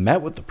store,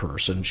 met with the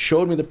person,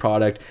 showed me the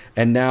product.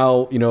 And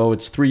now,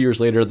 it's 3 years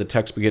later, the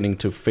tech's beginning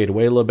to fade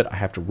away a little bit. I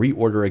have to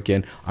reorder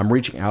again. I'm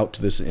reaching out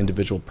to this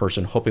individual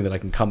person, hoping that I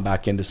can come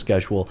back in to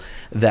schedule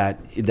that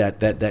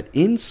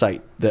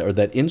insight or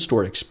that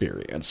in-store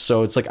experience.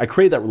 So it's like I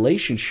create that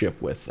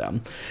relationship with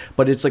them,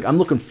 but it's like I'm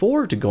looking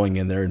forward to going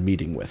in there and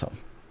meeting with them.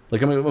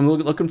 Like I'm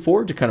looking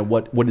forward to kind of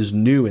what is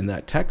new in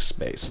that tech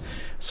space.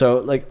 So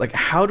like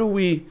how do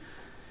we?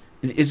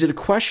 Is it a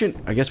question?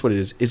 I guess what it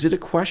is. Is it a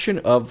question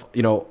of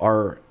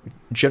our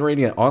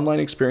generating an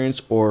online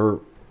experience or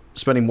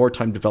spending more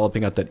time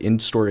developing out that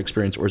in-store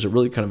experience, or is it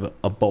really kind of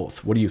a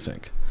both? What do you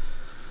think?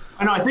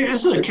 I think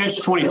this is a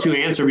catch-22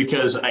 answer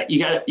because you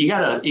got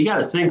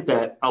to think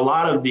that a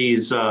lot of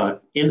these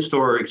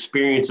in-store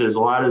experiences, a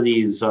lot of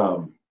these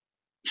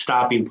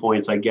stopping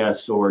points, I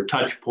guess, or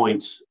touch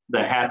points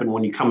that happen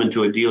when you come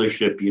into a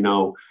dealership,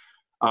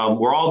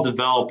 we're all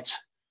developed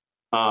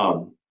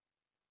for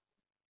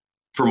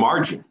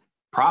margin,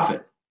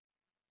 profit.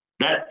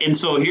 And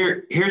so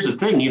here's the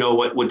thing,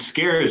 what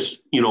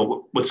scares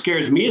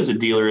me as a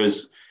dealer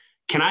is,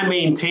 can I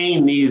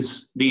maintain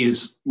these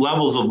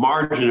levels of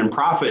margin and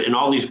profit in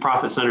all these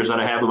profit centers that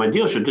I have in my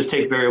dealership? Just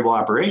take variable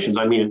operations.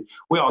 I mean,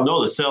 we all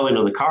know the selling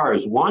of the car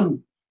is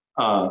one,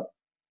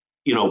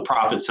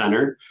 profit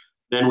center.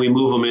 Then we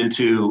move them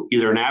into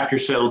either an after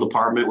sale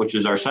department, which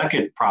is our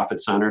second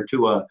profit center,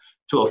 to a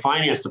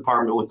finance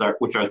department,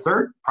 which our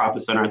third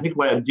profit center. I think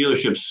why have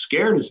dealerships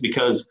scared is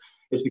because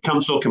it's become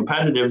so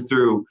competitive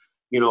through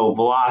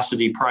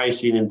velocity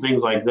pricing and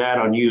things like that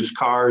on used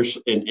cars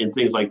and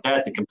things like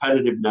that, the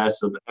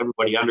competitiveness of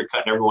everybody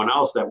undercutting everyone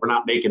else, that we're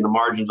not making the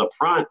margins up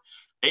front.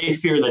 They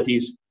fear that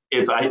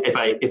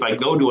if I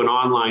go to an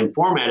online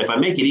format, if I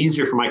make it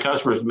easier for my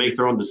customers to make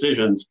their own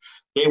decisions,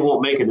 they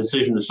won't make a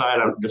decision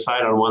to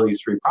decide on one of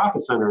these 3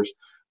 profit centers.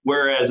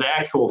 Whereas the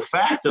actual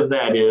fact of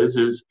that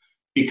is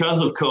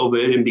because of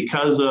COVID and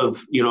because of,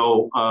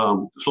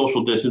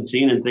 social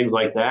distancing and things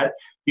like that,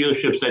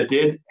 dealerships that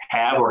did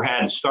have or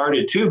had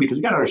started too, because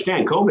you got to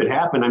understand, COVID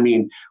happened. I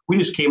mean, we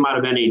just came out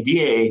of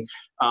NADA.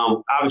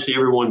 Obviously,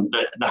 everyone,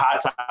 the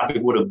hot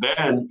topic would have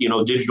been,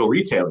 digital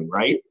retailing,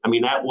 right? I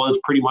mean, that was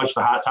pretty much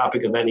the hot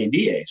topic of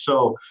NADA.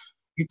 So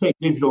you take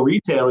digital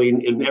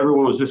retailing and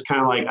everyone was just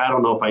kind of like, I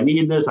don't know if I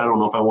need this. I don't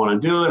know if I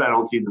want to do it. I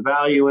don't see the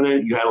value in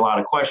it. You had a lot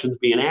of questions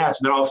being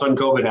asked. And then all of a sudden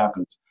COVID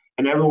happens.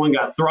 And everyone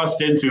got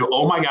thrust into,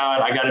 oh my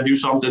God, I got to do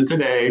something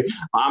today.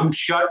 I'm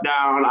shut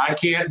down. I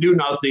can't do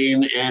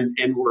nothing. And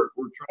we're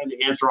trying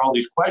to answer all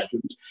these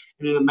questions.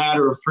 And in a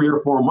matter of 3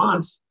 or 4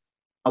 months,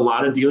 a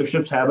lot of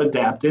dealerships have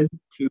adapted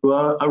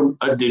to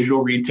a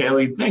digital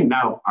retailing thing.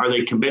 Now, are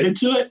they committed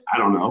to it? I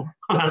don't know.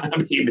 I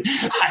mean,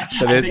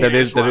 that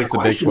is the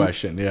big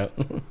question. Yeah.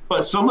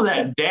 But some of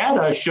that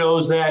data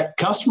shows that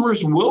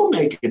customers will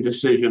make a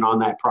decision on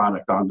that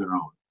product on their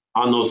own,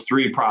 on those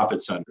 3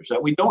 profit centers,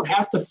 that we don't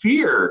have to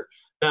fear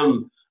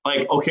them.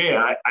 Like, okay,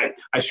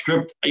 I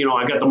stripped, I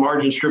got the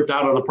margin stripped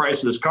out on the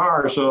price of this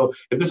car. So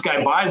if this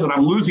guy buys it,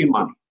 I'm losing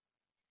money.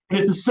 And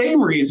it's the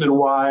same reason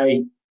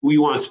why we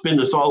want to spin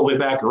this all the way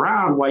back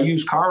around, why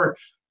used car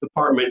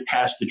department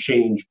has to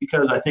change.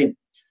 Because I think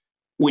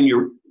when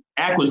you're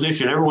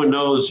acquisition, everyone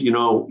knows,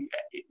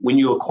 when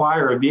you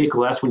acquire a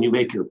vehicle, that's when you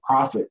make your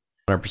profit.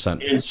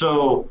 100%. And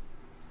so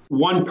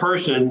one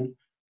person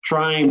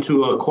trying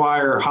to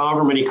acquire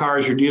however many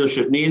cars your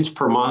dealership needs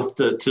per month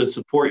to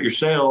support your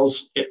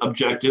sales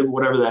objective,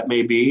 whatever that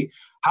may be,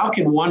 how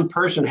can one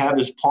person have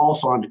his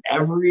pulse on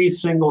every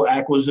single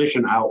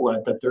acquisition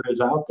outlet that there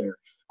is out there?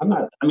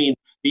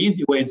 The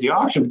easy way is the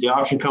auction, but the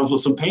auction comes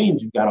with some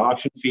pains. You've got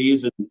auction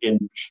fees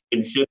and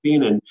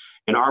shipping and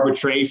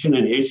arbitration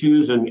and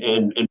issues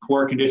and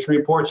poor condition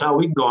reports. How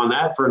we can go on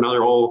that for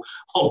another whole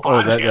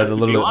podcast.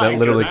 That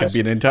literally could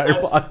be an entire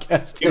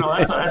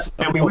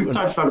podcast. We've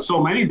touched on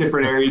so many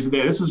different areas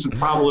today. This is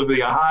probably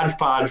a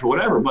hodgepodge or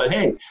whatever, but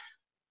hey,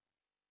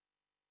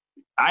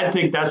 I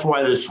think that's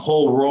why this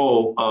whole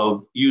role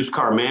of used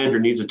car manager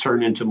needs to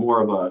turn into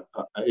more of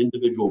an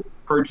individual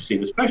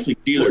purchasing, especially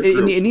dealer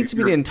groups. It needs to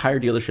be the entire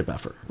dealership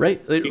effort,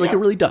 right? It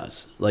really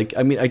does. Look,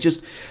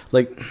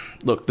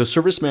 the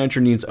service manager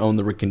needs to own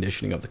the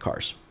reconditioning of the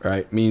cars,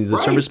 right? I mean, the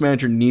service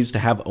manager needs to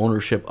have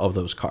ownership of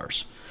those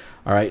cars.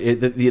 All right,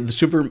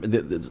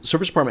 the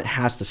service department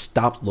has to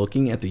stop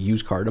looking at the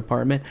used car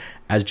department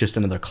as just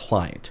another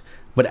client,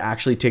 but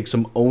actually take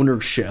some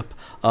ownership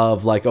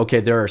of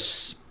there are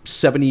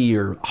 70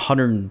 or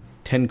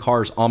 110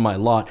 cars on my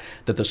lot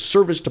that the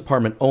service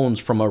department owns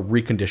from a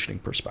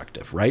reconditioning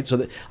perspective, right?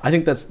 So I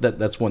think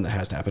that's one that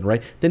has to happen,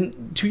 right?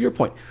 Then to your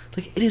point,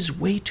 it is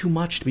way too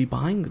much to be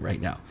buying right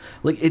now.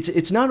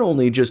 It's not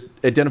only just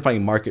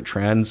identifying market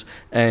trends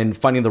and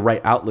finding the right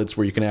outlets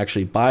where you can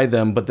actually buy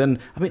them, but then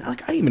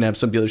I even have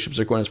some dealerships that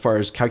are going as far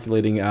as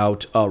calculating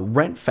out a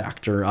rent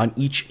factor on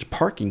each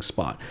parking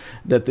spot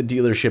that the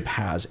dealership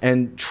has,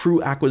 and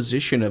true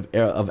acquisition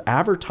of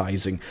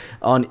advertising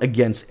on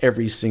against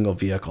every single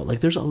vehicle.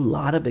 There's a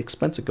lot of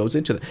expense that goes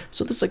into that.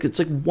 So it's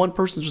like one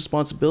person's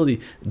responsibility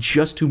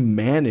just to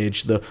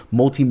manage the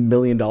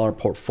multi-million-dollar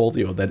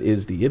portfolio that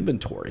is the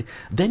inventory.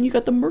 Then you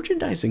got the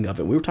merchandising of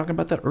it. We were talking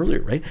about that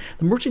earlier, right?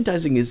 The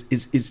merchandising is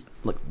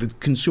the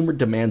consumer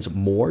demands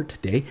more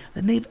today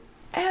than they've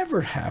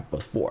ever had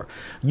before.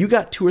 You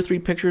got 2 or 3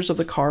 pictures of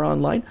the car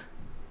online,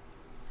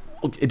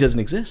 it doesn't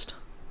exist.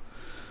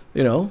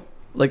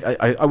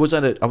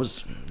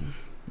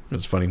 It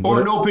was funny.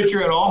 Or no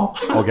picture at all.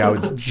 Okay, I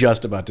was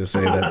just about to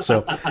say that.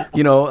 So,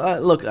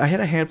 look, I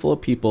had a handful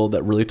of people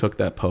that really took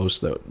that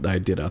post that I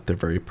did out there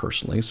very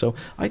personally. So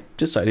I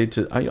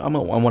decided I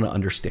want to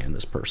understand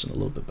this person a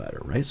little bit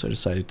better, right? So I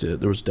decided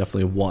there was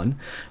definitely one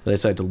that I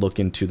decided to look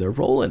into their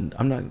role. And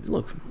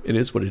it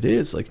is what it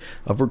is.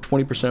 Over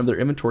 20% of their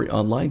inventory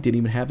online didn't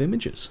even have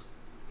images.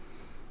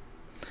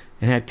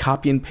 And had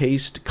copy and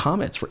paste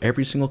comments for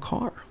every single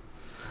car.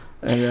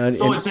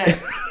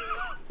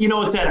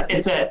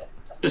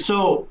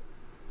 So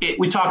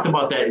we talked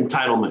about that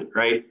entitlement,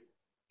 right?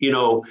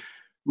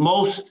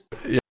 Most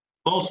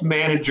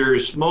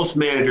managers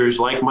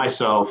like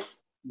myself,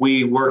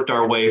 we worked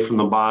our way from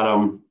the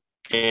bottom.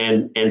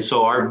 And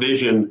so our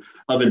vision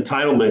of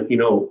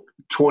entitlement,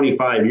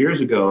 25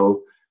 years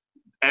ago,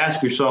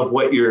 ask yourself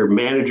what your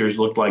managers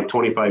looked like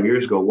 25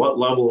 years ago. What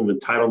level of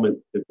entitlement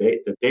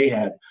that they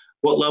had?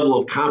 What level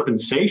of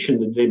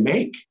compensation did they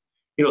make?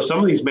 Some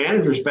of these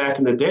managers back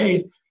in the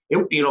day, a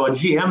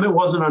GM, it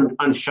wasn't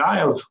on shy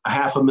of a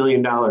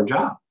 $500,000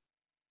 job.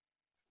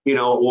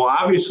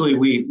 Obviously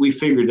we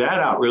figured that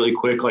out really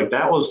quick.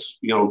 That was,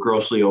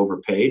 grossly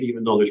overpaid,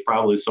 even though there's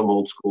probably some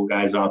old school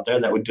guys out there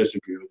that would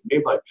disagree with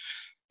me, but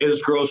it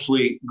was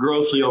grossly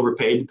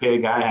overpaid to pay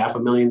a guy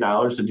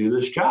 $500,000 to do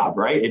this job,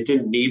 right? It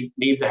didn't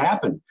need to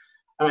happen.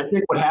 And I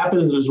think what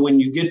happens is when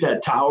you get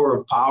that tower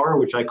of power,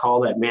 which I call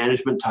that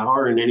management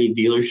tower in any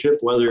dealership,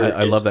 whether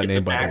I love that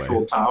name, by the way.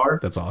 Actual tower.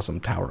 That's awesome.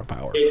 Tower of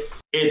power.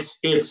 It's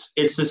this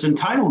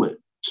entitlement.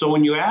 So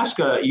when you ask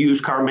a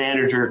used car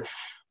manager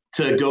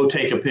to go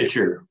take a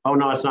picture, oh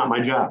no, it's not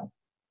my job.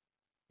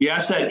 You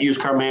ask that used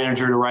car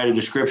manager to write a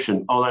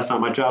description. Oh, that's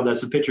not my job.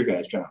 That's the picture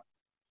guy's job.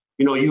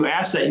 You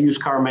ask that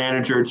used car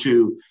manager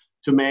to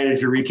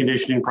manage your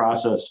reconditioning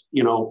process,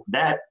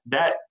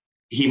 that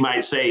he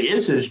might say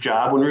is his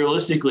job, when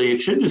realistically it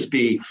should just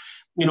be,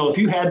 if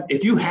you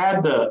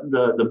had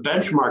the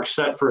benchmark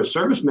set for a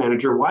service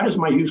manager, why does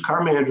my used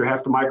car manager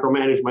have to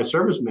micromanage my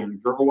service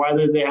manager, or why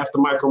do they have to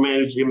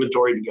micromanage the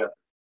inventory together?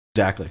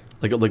 Exactly.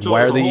 Like so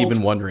why are they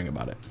even wondering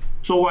about it?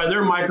 So while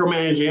they're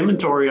micromanaging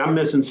inventory, I'm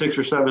missing 6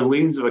 or 7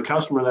 leads of a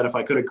customer that if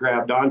I could have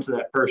grabbed onto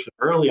that person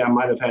early, I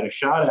might have had a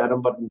shot at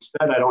them. But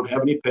instead, I don't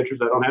have any pictures.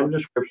 I don't have a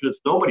description.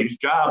 It's nobody's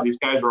job. These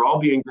guys are all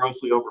being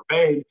grossly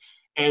overpaid,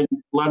 and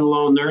let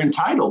alone they're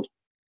entitled.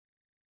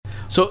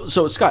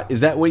 So Scott, is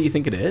that what you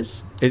think it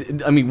is?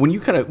 I mean, when you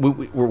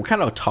we're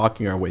kind of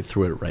talking our way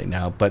through it right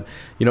now, but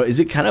is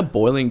it kind of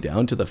boiling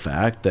down to the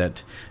fact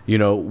that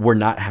we're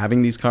not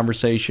having these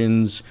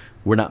conversations,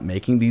 we're not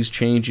making these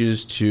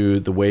changes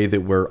to the way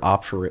that we're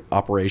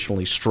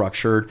operationally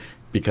structured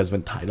because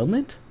of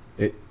entitlement?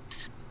 Is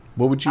that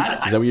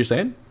what you're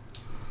saying?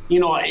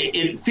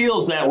 It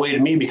feels that way to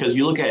me, because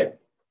you look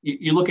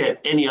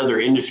at any other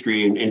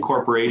industry and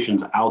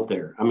corporations out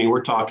there. I mean,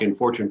 we're talking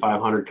Fortune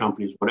 500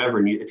 companies, whatever.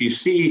 And if you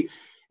see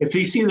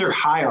their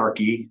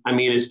hierarchy, I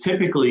mean, it's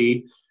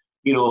typically,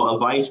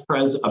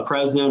 a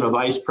president, a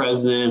vice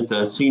president,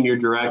 a senior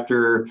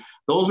director.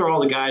 Those are all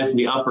the guys in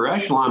the upper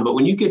echelon. But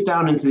when you get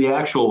down into the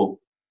actual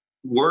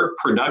work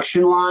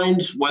production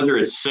lines, whether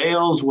it's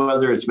sales,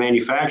 whether it's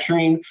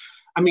manufacturing,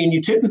 I mean,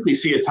 you typically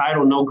see a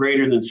title no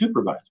greater than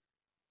supervisor.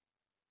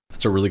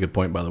 That's a really good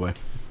point, by the way.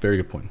 Very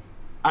good point.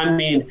 I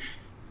mean,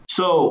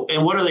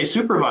 and what are they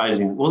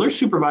supervising? Well, they're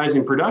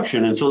supervising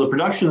production. And so the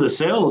production of the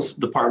sales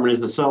department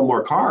is to sell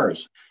more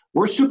cars.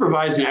 We're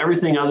supervising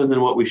everything other than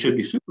what we should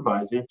be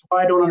supervising. That's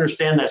why I don't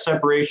understand that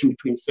separation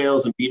between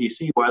sales and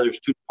BDC, why there's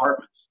 2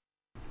 departments.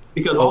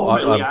 Because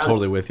ultimately, I'm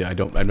totally with you. I've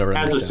never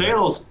as a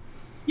sales,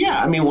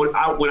 yeah. I mean, when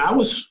I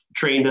was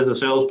trained as a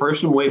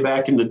salesperson way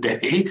back in the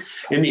day,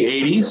 in the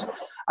 80s,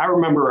 I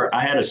remember I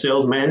had a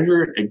sales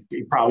manager.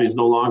 He probably is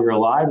no longer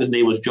alive. His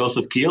name was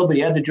Joseph Keel, but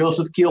he had the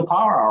Joseph Keel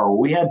Power Hour.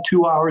 We had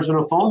 2 hours in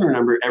a phone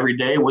number every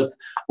day with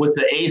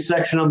the A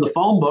section of the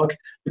phone book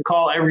to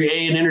call every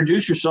A and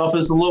introduce yourself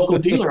as the local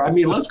dealer. I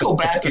mean, let's go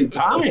back in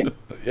time.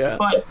 Yeah.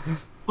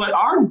 But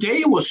our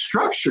day was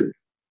structured.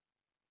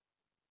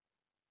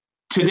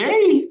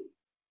 Today,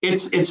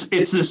 it's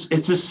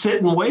this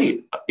sit and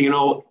wait.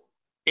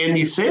 And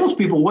these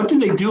salespeople, what do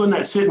they do in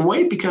that sit and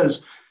wait?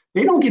 Because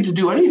they don't get to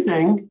do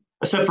anything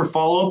except for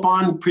follow up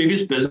on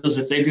previous business.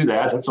 If they do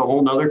that, that's a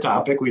whole nother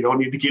topic. We don't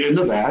need to get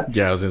into that.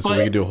 Yeah, I was going to say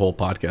we could do a whole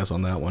podcast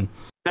on that one.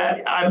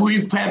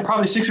 We've had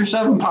probably 6 or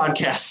 7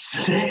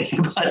 podcasts today.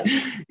 But,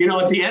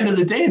 at the end of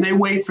the day, they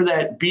wait for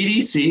that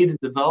BDC to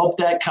develop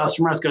that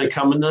customer that's going to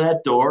come into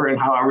that door, and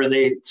however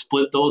they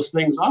split those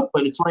things up.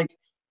 But it's like,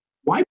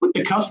 why put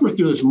the customer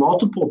through this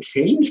multiple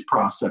change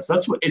process?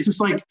 It's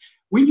just like,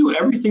 we do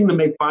everything to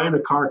make buying a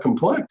car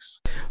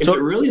complex. Is it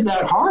really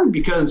that hard?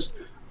 Because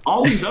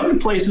all these other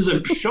places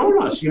have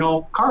shown us,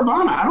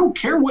 Carvana, I don't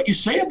care what you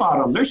say about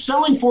them. They're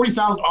selling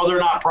 40,000. Oh, they're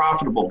not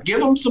profitable.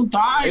 Give them some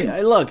time.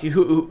 Hey, look,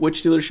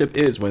 which dealership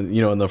is when,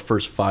 in the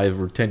first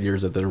 5 or 10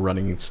 years that they're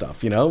running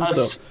stuff,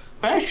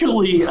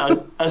 Especially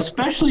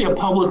a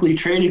publicly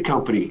traded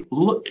company.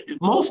 Look,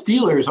 most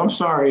dealers, I'm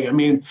sorry. I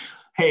mean,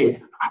 hey,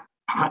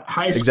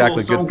 high school,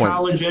 exactly. some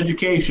college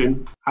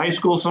education. High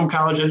school, some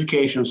college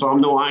education. So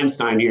I'm no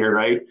Einstein here,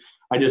 right?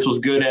 I just was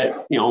good at,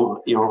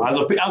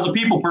 as a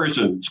people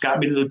person. It's got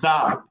me to the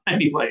top.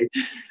 Anyway,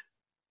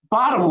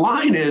 bottom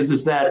line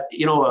is that,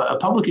 a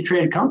publicly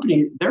traded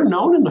company, they're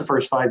known in the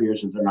first 5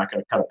 years that they're not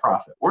going to cut a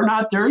profit. We're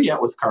not there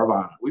yet with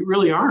Carvana. We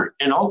really aren't.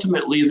 And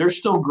ultimately, they're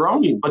still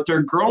growing, but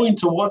they're growing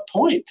to what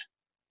point?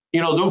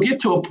 They'll get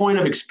to a point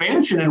of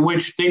expansion in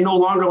which they no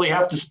longer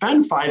have to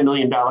spend $5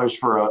 million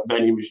for a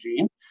vending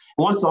machine.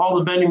 Once all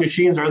the vending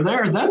machines are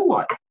there, then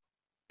what?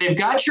 They've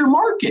got your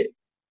market.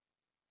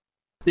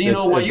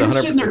 While you're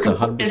sitting there,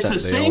 it's the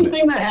same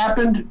thing that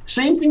happened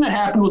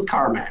with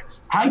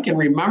CarMax. I can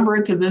remember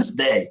it to this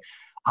day,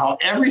 how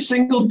every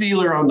single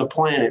dealer on the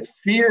planet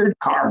feared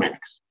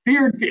CarMax.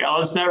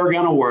 It's never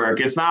going to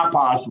work. It's not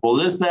possible.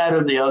 This, that,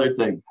 or the other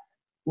thing.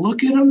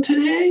 Look at them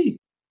today.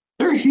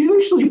 They're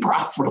hugely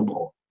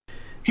profitable.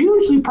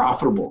 Hugely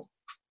profitable.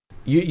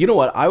 You know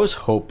what? I was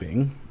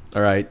hoping,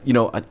 all right,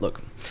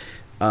 look,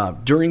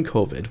 during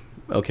COVID,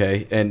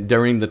 okay, and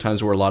during the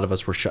times where a lot of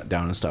us were shut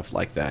down and stuff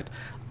like that,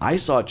 I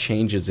saw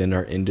changes in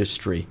our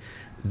industry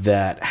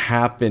that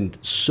happened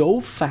so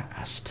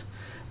fast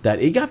that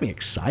it got me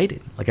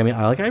excited. I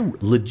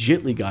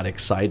legitly got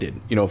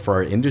excited, for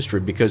our industry,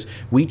 because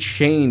we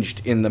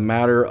changed in the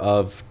matter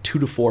of 2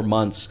 to 4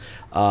 months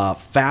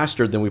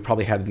faster than we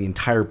probably had the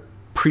entire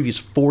previous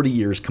 40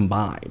 years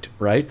combined,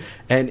 right?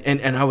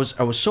 And I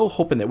was so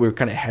hoping that we were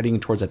kind of heading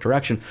towards that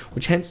direction,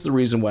 which hence the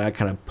reason why I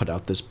kind of put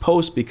out this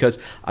post, because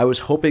I was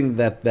hoping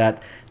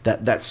that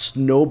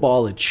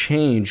snowball of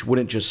change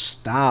wouldn't just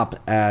stop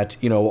at,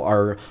 you know,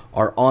 our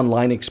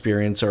online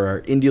experience or our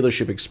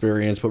in-dealership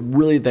experience, but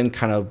really then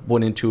kind of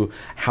went into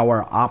how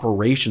our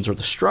operations or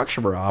the structure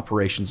of our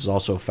operations is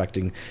also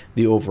affecting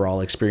the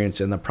overall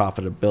experience and the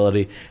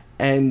profitability.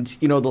 And,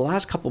 you know, the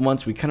last couple of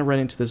months, we kind of ran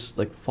into this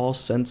like false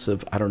sense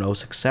of, I don't know,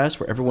 success,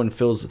 where everyone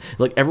feels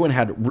like everyone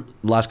had the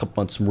last couple of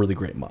months some really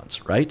great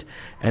months, right?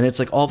 And it's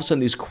like all of a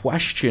sudden these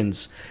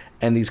questions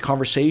and these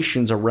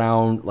conversations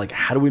around like,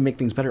 how do we make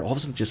things better, all of a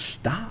sudden just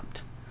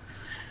stopped.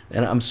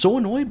 And I'm so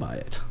annoyed by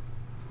it.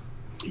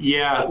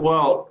 Yeah,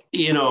 well,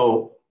 you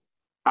know,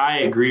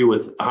 I agree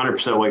with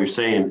 100% what you're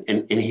saying.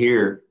 And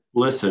here,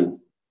 listen,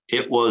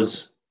 it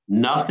was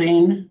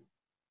nothing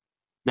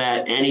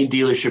that any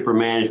dealership or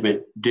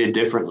management did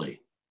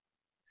differently.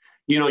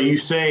 You know, you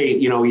say,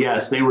 you know,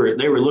 yes, they were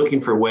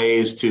looking for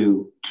ways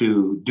to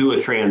do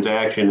a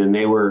transaction, and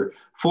they were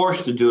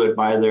forced to do it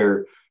by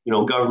their, you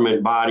know,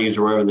 government bodies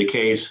or whatever the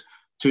case,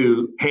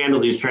 to handle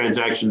these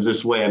transactions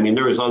this way. I mean,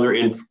 there was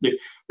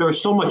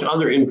so much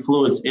other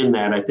influence in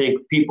that. I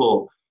think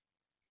people,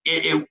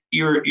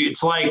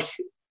 it's like,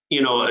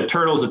 you know, a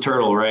turtle's a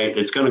turtle, right?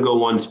 It's going to go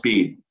one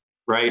speed.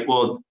 Right.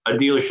 Well, a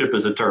dealership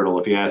is a turtle.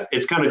 If you ask,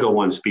 it's going to go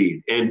one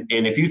speed. And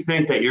if you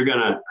think that you're going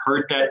to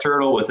hurt that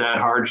turtle with that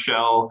hard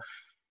shell,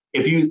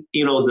 if you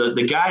know,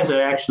 the guys that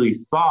actually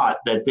thought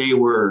that they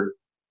were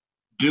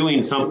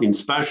doing something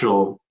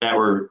special, that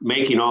were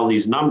making all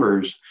these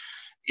numbers,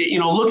 you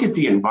know, look at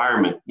the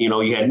environment. You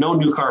know, you had no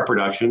new car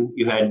production.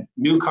 You had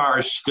new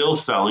cars still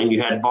selling.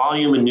 You had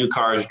volume in new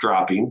cars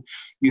dropping.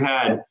 You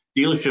had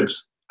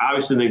dealerships.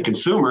 Obviously, then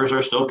consumers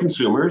are still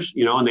consumers,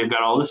 you know, and they've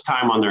got all this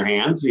time on their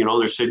hands. You know,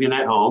 they're sitting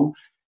at home,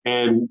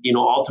 and, you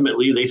know,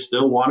 ultimately they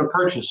still want to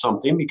purchase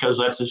something because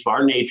that's just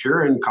our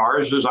nature. And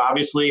cars is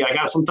obviously, I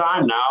got some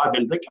time now. I've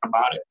been thinking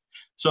about it.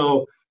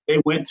 So they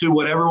went to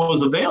whatever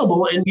was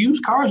available, and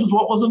used cars is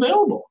what was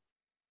available.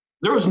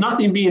 There was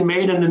nothing being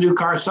made on the new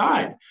car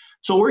side.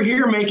 So we're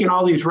here making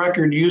all these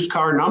record used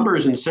car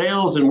numbers and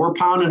sales, and we're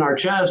pounding our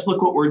chest.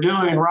 Look what we're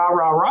doing, rah,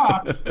 rah,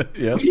 rah.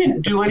 Yep. We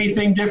didn't do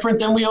anything different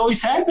than we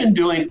always had been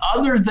doing,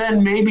 other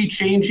than maybe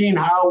changing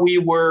how we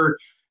were,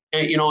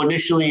 you know,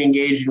 initially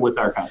engaging with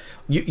our customers.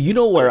 You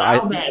know where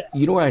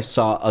I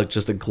saw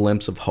just a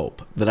glimpse of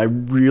hope, that I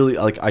really,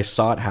 like, I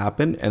saw it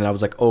happen, and I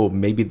was like, oh,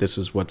 maybe this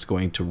is what's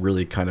going to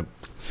really kind of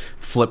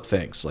flip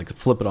things, like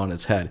flip it on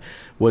its head,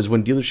 was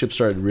when dealerships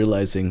started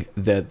realizing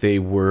that they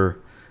were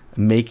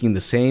making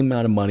the same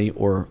amount of money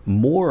or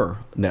more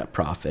net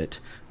profit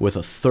with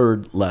a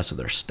third less of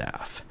their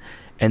staff.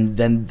 And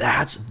then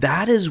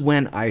that is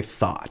when I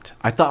thought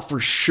for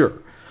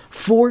sure,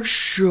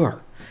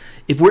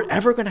 if we're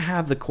ever going to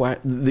have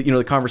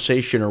the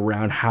conversation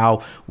around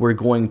how we're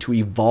going to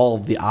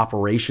evolve the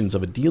operations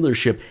of a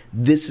dealership,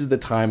 this is the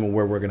time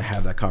where we're going to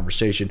have that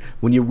conversation,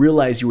 when you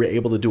realize you were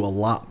able to do a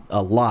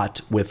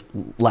lot with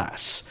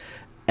less.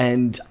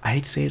 And I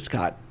hate to say it,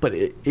 Scott, but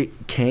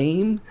it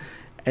came,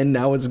 and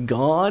now it's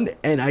gone,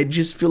 and I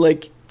just feel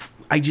like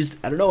I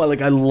don't know,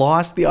 like I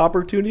lost the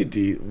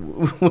opportunity.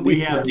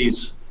 We have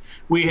this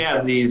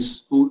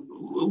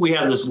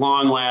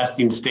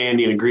long-lasting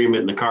standing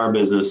agreement in the car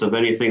business of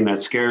anything that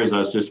scares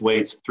us just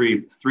waits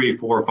 3,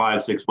 4,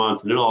 5, 6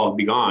 months, and it'll all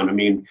be gone. I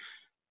mean,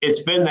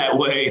 it's been that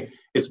way.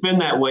 It's been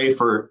that way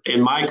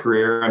in my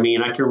career. I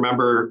mean, I can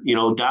remember, you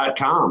know,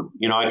 .com.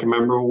 You know, I can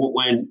remember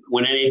when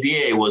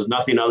NADA was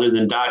nothing other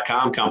than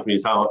 .com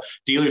companies, how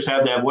dealers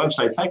have to have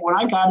websites. Like when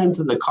I got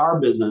into the car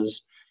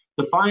business,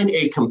 to find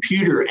a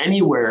computer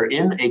anywhere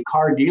in a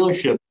car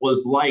dealership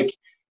was like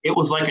a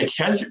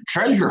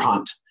treasure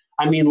hunt.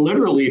 I mean,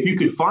 literally, if you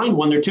could find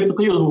one, there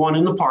typically was one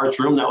in the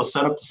parts room that was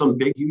set up to some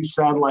big, huge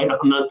satellite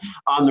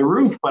on the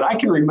roof. But I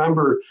can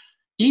remember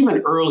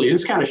even early,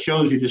 this kind of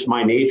shows you just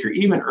my nature,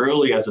 even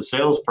early as a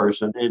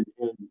salesperson, and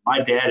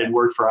my dad had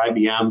worked for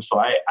IBM, so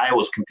I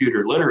was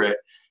computer literate,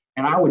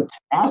 and I would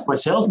ask my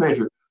sales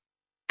manager,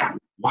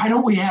 why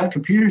don't we have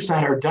computers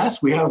at our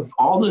desk? We have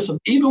all this.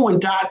 Even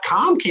when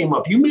 .com came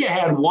up, you may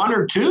have had one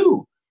or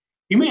two.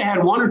 You may have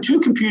had one or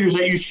two computers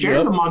that you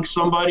shared amongst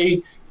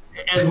somebody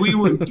as we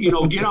would, you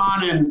know, get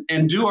on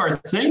and do our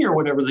thing or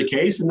whatever the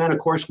case. And then, of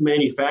course,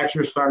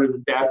 manufacturers started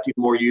adapting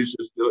more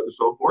uses to it and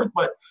so forth.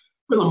 But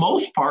for the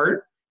most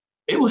part,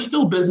 it was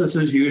still business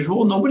as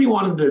usual. Nobody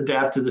wanted to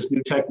adapt to this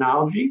new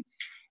technology.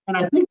 And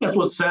I think that's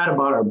what's sad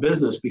about our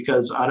business,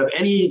 because out of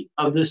any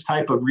of this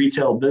type of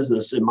retail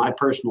business, in my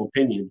personal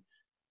opinion,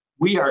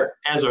 we are,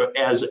 as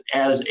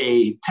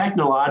a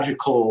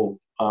technological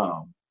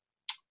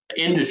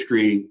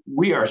industry,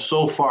 we are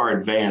so far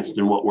advanced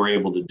in what we're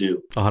able to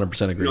do.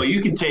 100% agree. You know,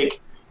 you can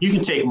take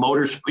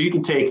motors, you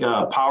can take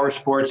power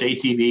sports,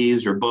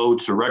 ATVs or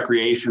boats or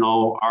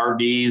recreational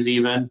RVs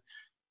even.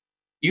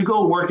 You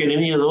go work in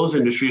any of those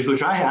industries,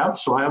 which I have,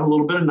 so I have a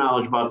little bit of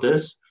knowledge about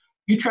this.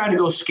 You try to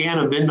go scan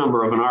a VIN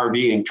number of an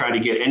RV and try to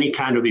get any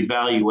kind of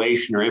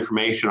evaluation or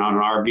information on an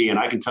RV, and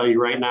I can tell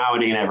you right now,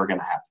 it ain't ever going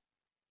to happen.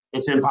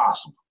 It's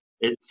impossible.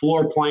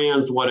 Floor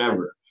plans,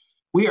 whatever.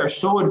 We are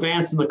so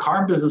advanced in the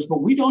car business,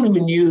 but we don't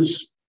even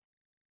use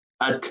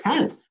a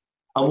tenth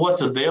of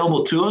what's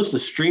available to us to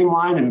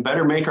streamline and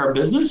better make our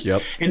business.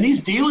 Yep. And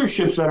these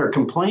dealerships that are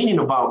complaining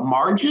about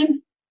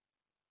margin,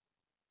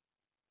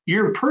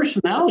 your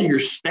personnel, your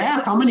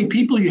staff, how many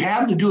people you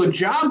have to do a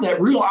job that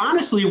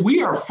honestly,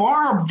 we are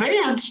far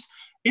advanced.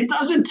 It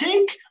doesn't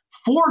take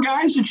 4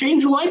 guys to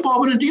change a light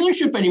bulb in a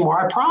dealership anymore.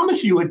 I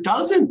promise you it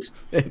doesn't.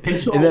 And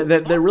so and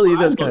that really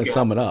does kind of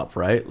sum it up,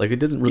 right? Like, it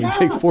doesn't really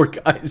take 4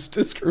 guys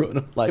to screw in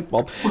a light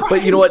bulb. Right.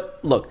 But you know what?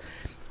 Look,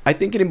 I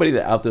think anybody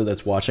out there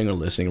that's watching or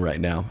listening right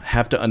now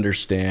have to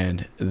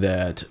understand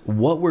that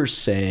what we're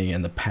saying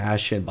and the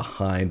passion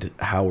behind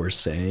how we're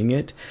saying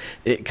it,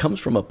 it comes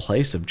from a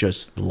place of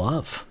just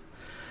love.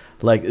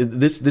 Like,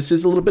 this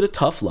is a little bit of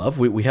tough love.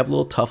 We have a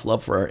little tough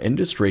love for our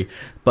industry,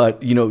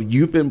 but you know,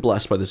 you've been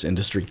blessed by this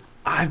industry.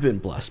 I've been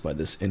blessed by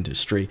this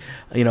industry.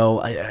 You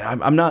know,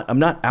 I'm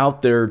not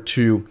out there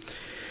to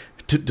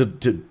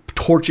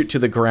torch it to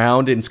the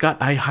ground. And Scott,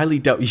 I highly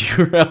doubt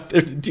you're out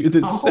there to do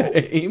the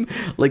same.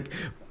 Like,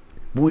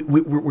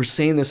 we're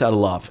saying this out of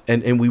love,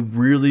 and we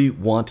really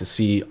want to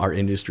see our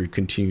industry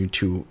continue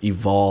to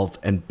evolve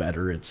and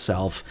better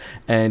itself.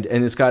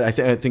 And Scott, I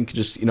think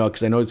just, you know,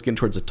 because I know it's getting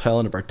towards the tail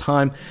end of our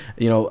time,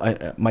 you know,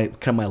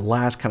 my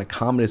last kind of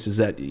comment is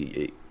that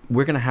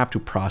we're going to have to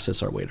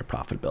process our way to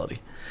profitability.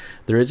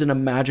 There isn't a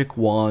magic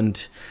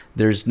wand.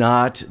 There's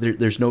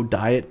no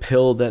diet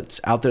pill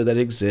that's out there that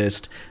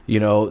exists, you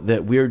know,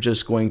 that we're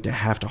just going to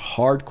have to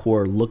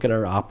hardcore look at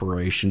our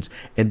operations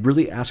and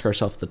really ask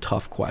ourselves the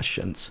tough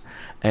questions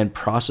and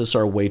process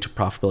our way to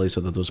profitability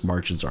so that those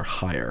margins are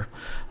higher.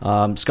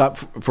 Scott,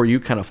 for you,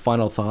 kind of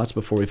final thoughts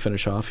before we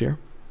finish off here?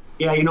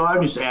 Yeah, you know, I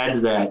would just add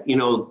to that, you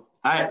know,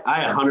 I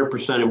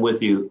 100% am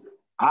with you.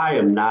 I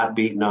am not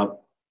beating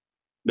up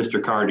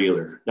Mr. Car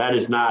Dealer. That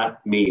is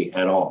not me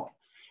at all.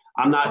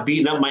 I'm not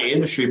beating up my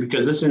industry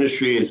because this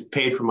industry has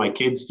paid for my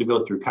kids to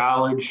go through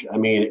college. I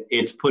mean,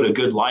 it's put a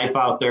good life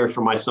out there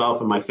for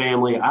myself and my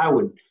family. I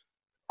would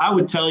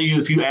tell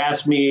you, if you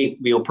asked me,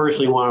 you know,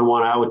 personally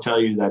one-on-one, I would tell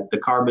you that the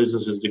car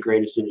business is the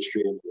greatest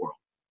industry in the world,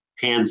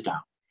 hands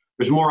down.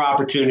 There's more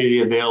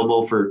opportunity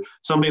available for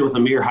somebody with a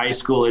mere high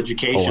school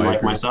education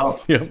like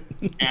myself. Yeah.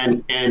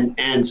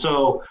 and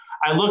so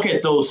I look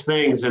at those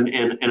things and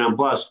I'm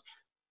blessed.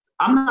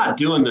 I'm not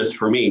doing this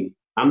for me.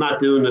 I'm not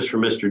doing this for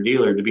Mr.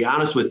 Dealer. To be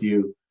honest with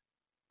you,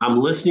 I'm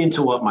listening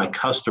to what my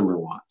customer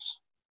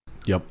wants.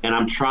 Yep. And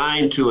I'm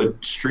trying to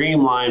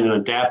streamline and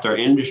adapt our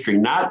industry,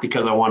 not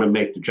because I want to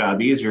make the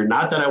job easier,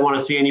 not that I want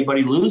to see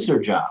anybody lose their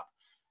job.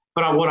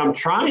 But what I'm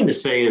trying to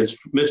say is,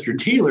 Mr.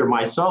 Dealer,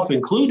 myself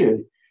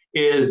included,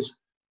 is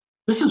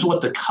this is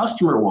what the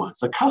customer wants.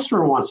 The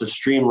customer wants a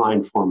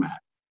streamlined format.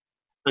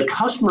 The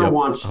customer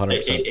wants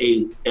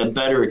a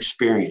better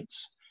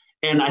experience.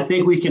 And I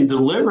think we can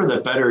deliver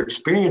that better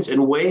experience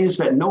in ways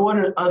that no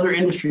other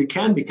industry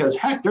can, because,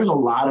 heck, there's a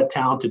lot of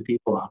talented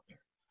people out there.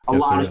 A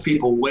lot of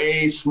people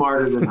way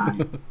smarter than I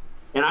am.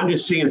 And I'm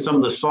just seeing some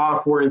of the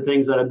software and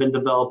things that have been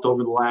developed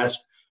over the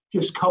last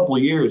just couple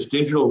of years,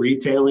 digital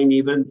retailing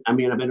even. I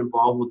mean, I've been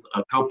involved with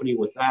a company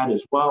with that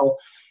as well.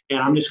 And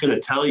I'm just going to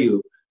tell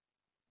you,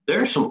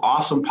 there's some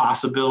awesome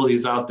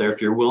possibilities out there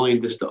if you're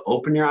willing just to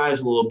open your eyes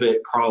a little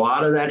bit, crawl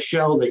out of that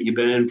shell that you've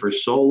been in for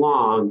so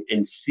long,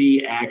 and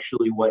see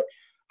actually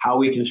how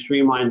we can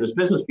streamline this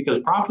business,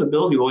 because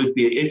profitability will always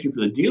be an issue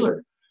for the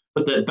dealer.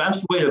 But the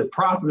best way to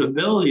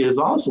profitability is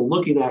also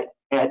looking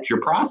at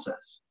your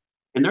process.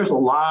 And there's a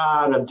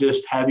lot of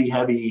just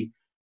heavy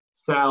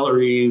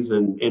salaries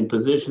and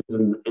positions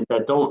and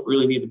that don't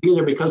really need to be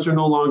there because they're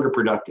no longer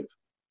productive.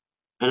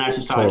 And that's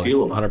just how I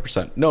feel about it.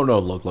 100%. No,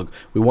 look.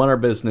 We want our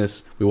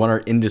business, we want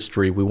our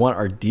industry, we want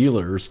our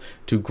dealers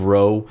to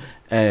grow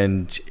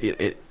and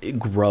it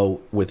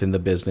grow within the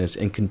business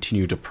and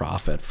continue to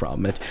profit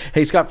from it.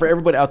 Hey, Scott, for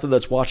everybody out there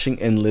that's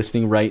watching and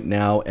listening right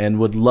now and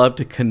would love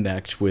to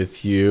connect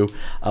with you,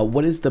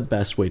 what is the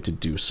best way to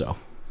do so?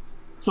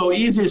 So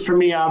easiest for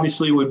me,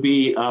 obviously, would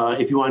be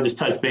if you want to just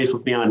touch base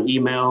with me on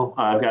email.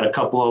 I've got a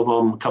couple of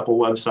them, a couple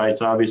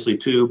websites, obviously,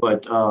 too.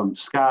 But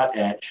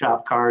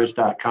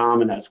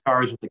Scott@shopcars.com, and that's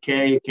cars with a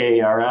K,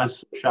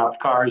 K-A-R-S,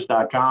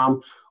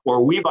 shopcars.com,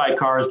 or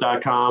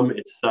webuycars.com.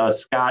 It's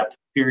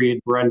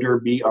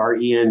Scott.Brender,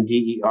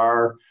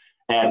 B-R-E-N-D-E-R,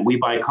 at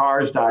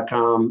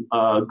webuycars.com.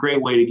 Great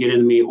way to get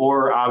into me.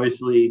 Or,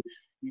 obviously,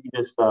 you can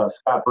just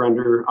Scott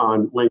Brender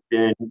on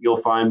LinkedIn. You'll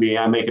find me.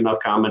 I make enough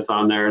comments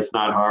on there. It's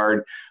not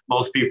hard.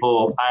 Most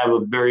people, I have a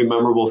very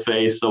memorable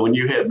face. So when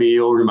you hit me,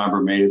 you'll remember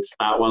me. It's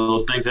not one of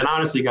those things. And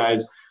honestly,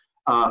 guys,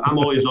 I'm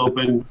always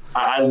open.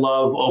 I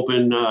love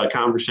open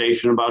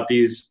conversation about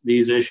these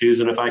issues.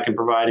 And if I can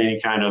provide any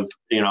kind of,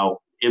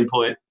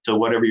 input to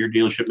whatever your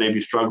dealership may be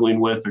struggling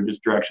with or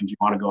just directions you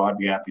want to go, I'd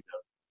be happy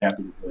to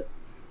do it.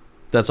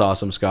 That's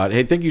awesome, Scott.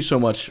 Hey, thank you so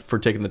much for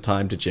taking the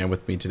time to jam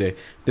with me today.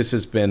 This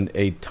has been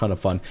a ton of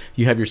fun.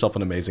 You have yourself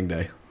an amazing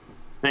day.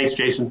 Thanks,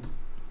 Jason.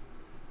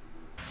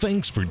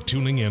 Thanks for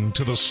tuning in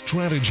to the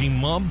Strategy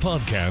Mob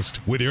Podcast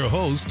with your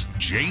host,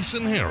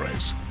 Jason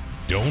Harris.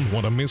 Don't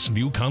want to miss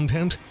new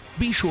content?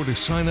 Be sure to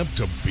sign up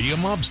to be a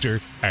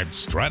mobster at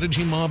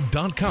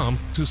strategymob.com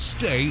to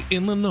stay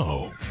in the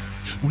know.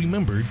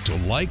 Remember to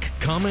like,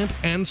 comment,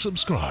 and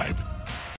subscribe.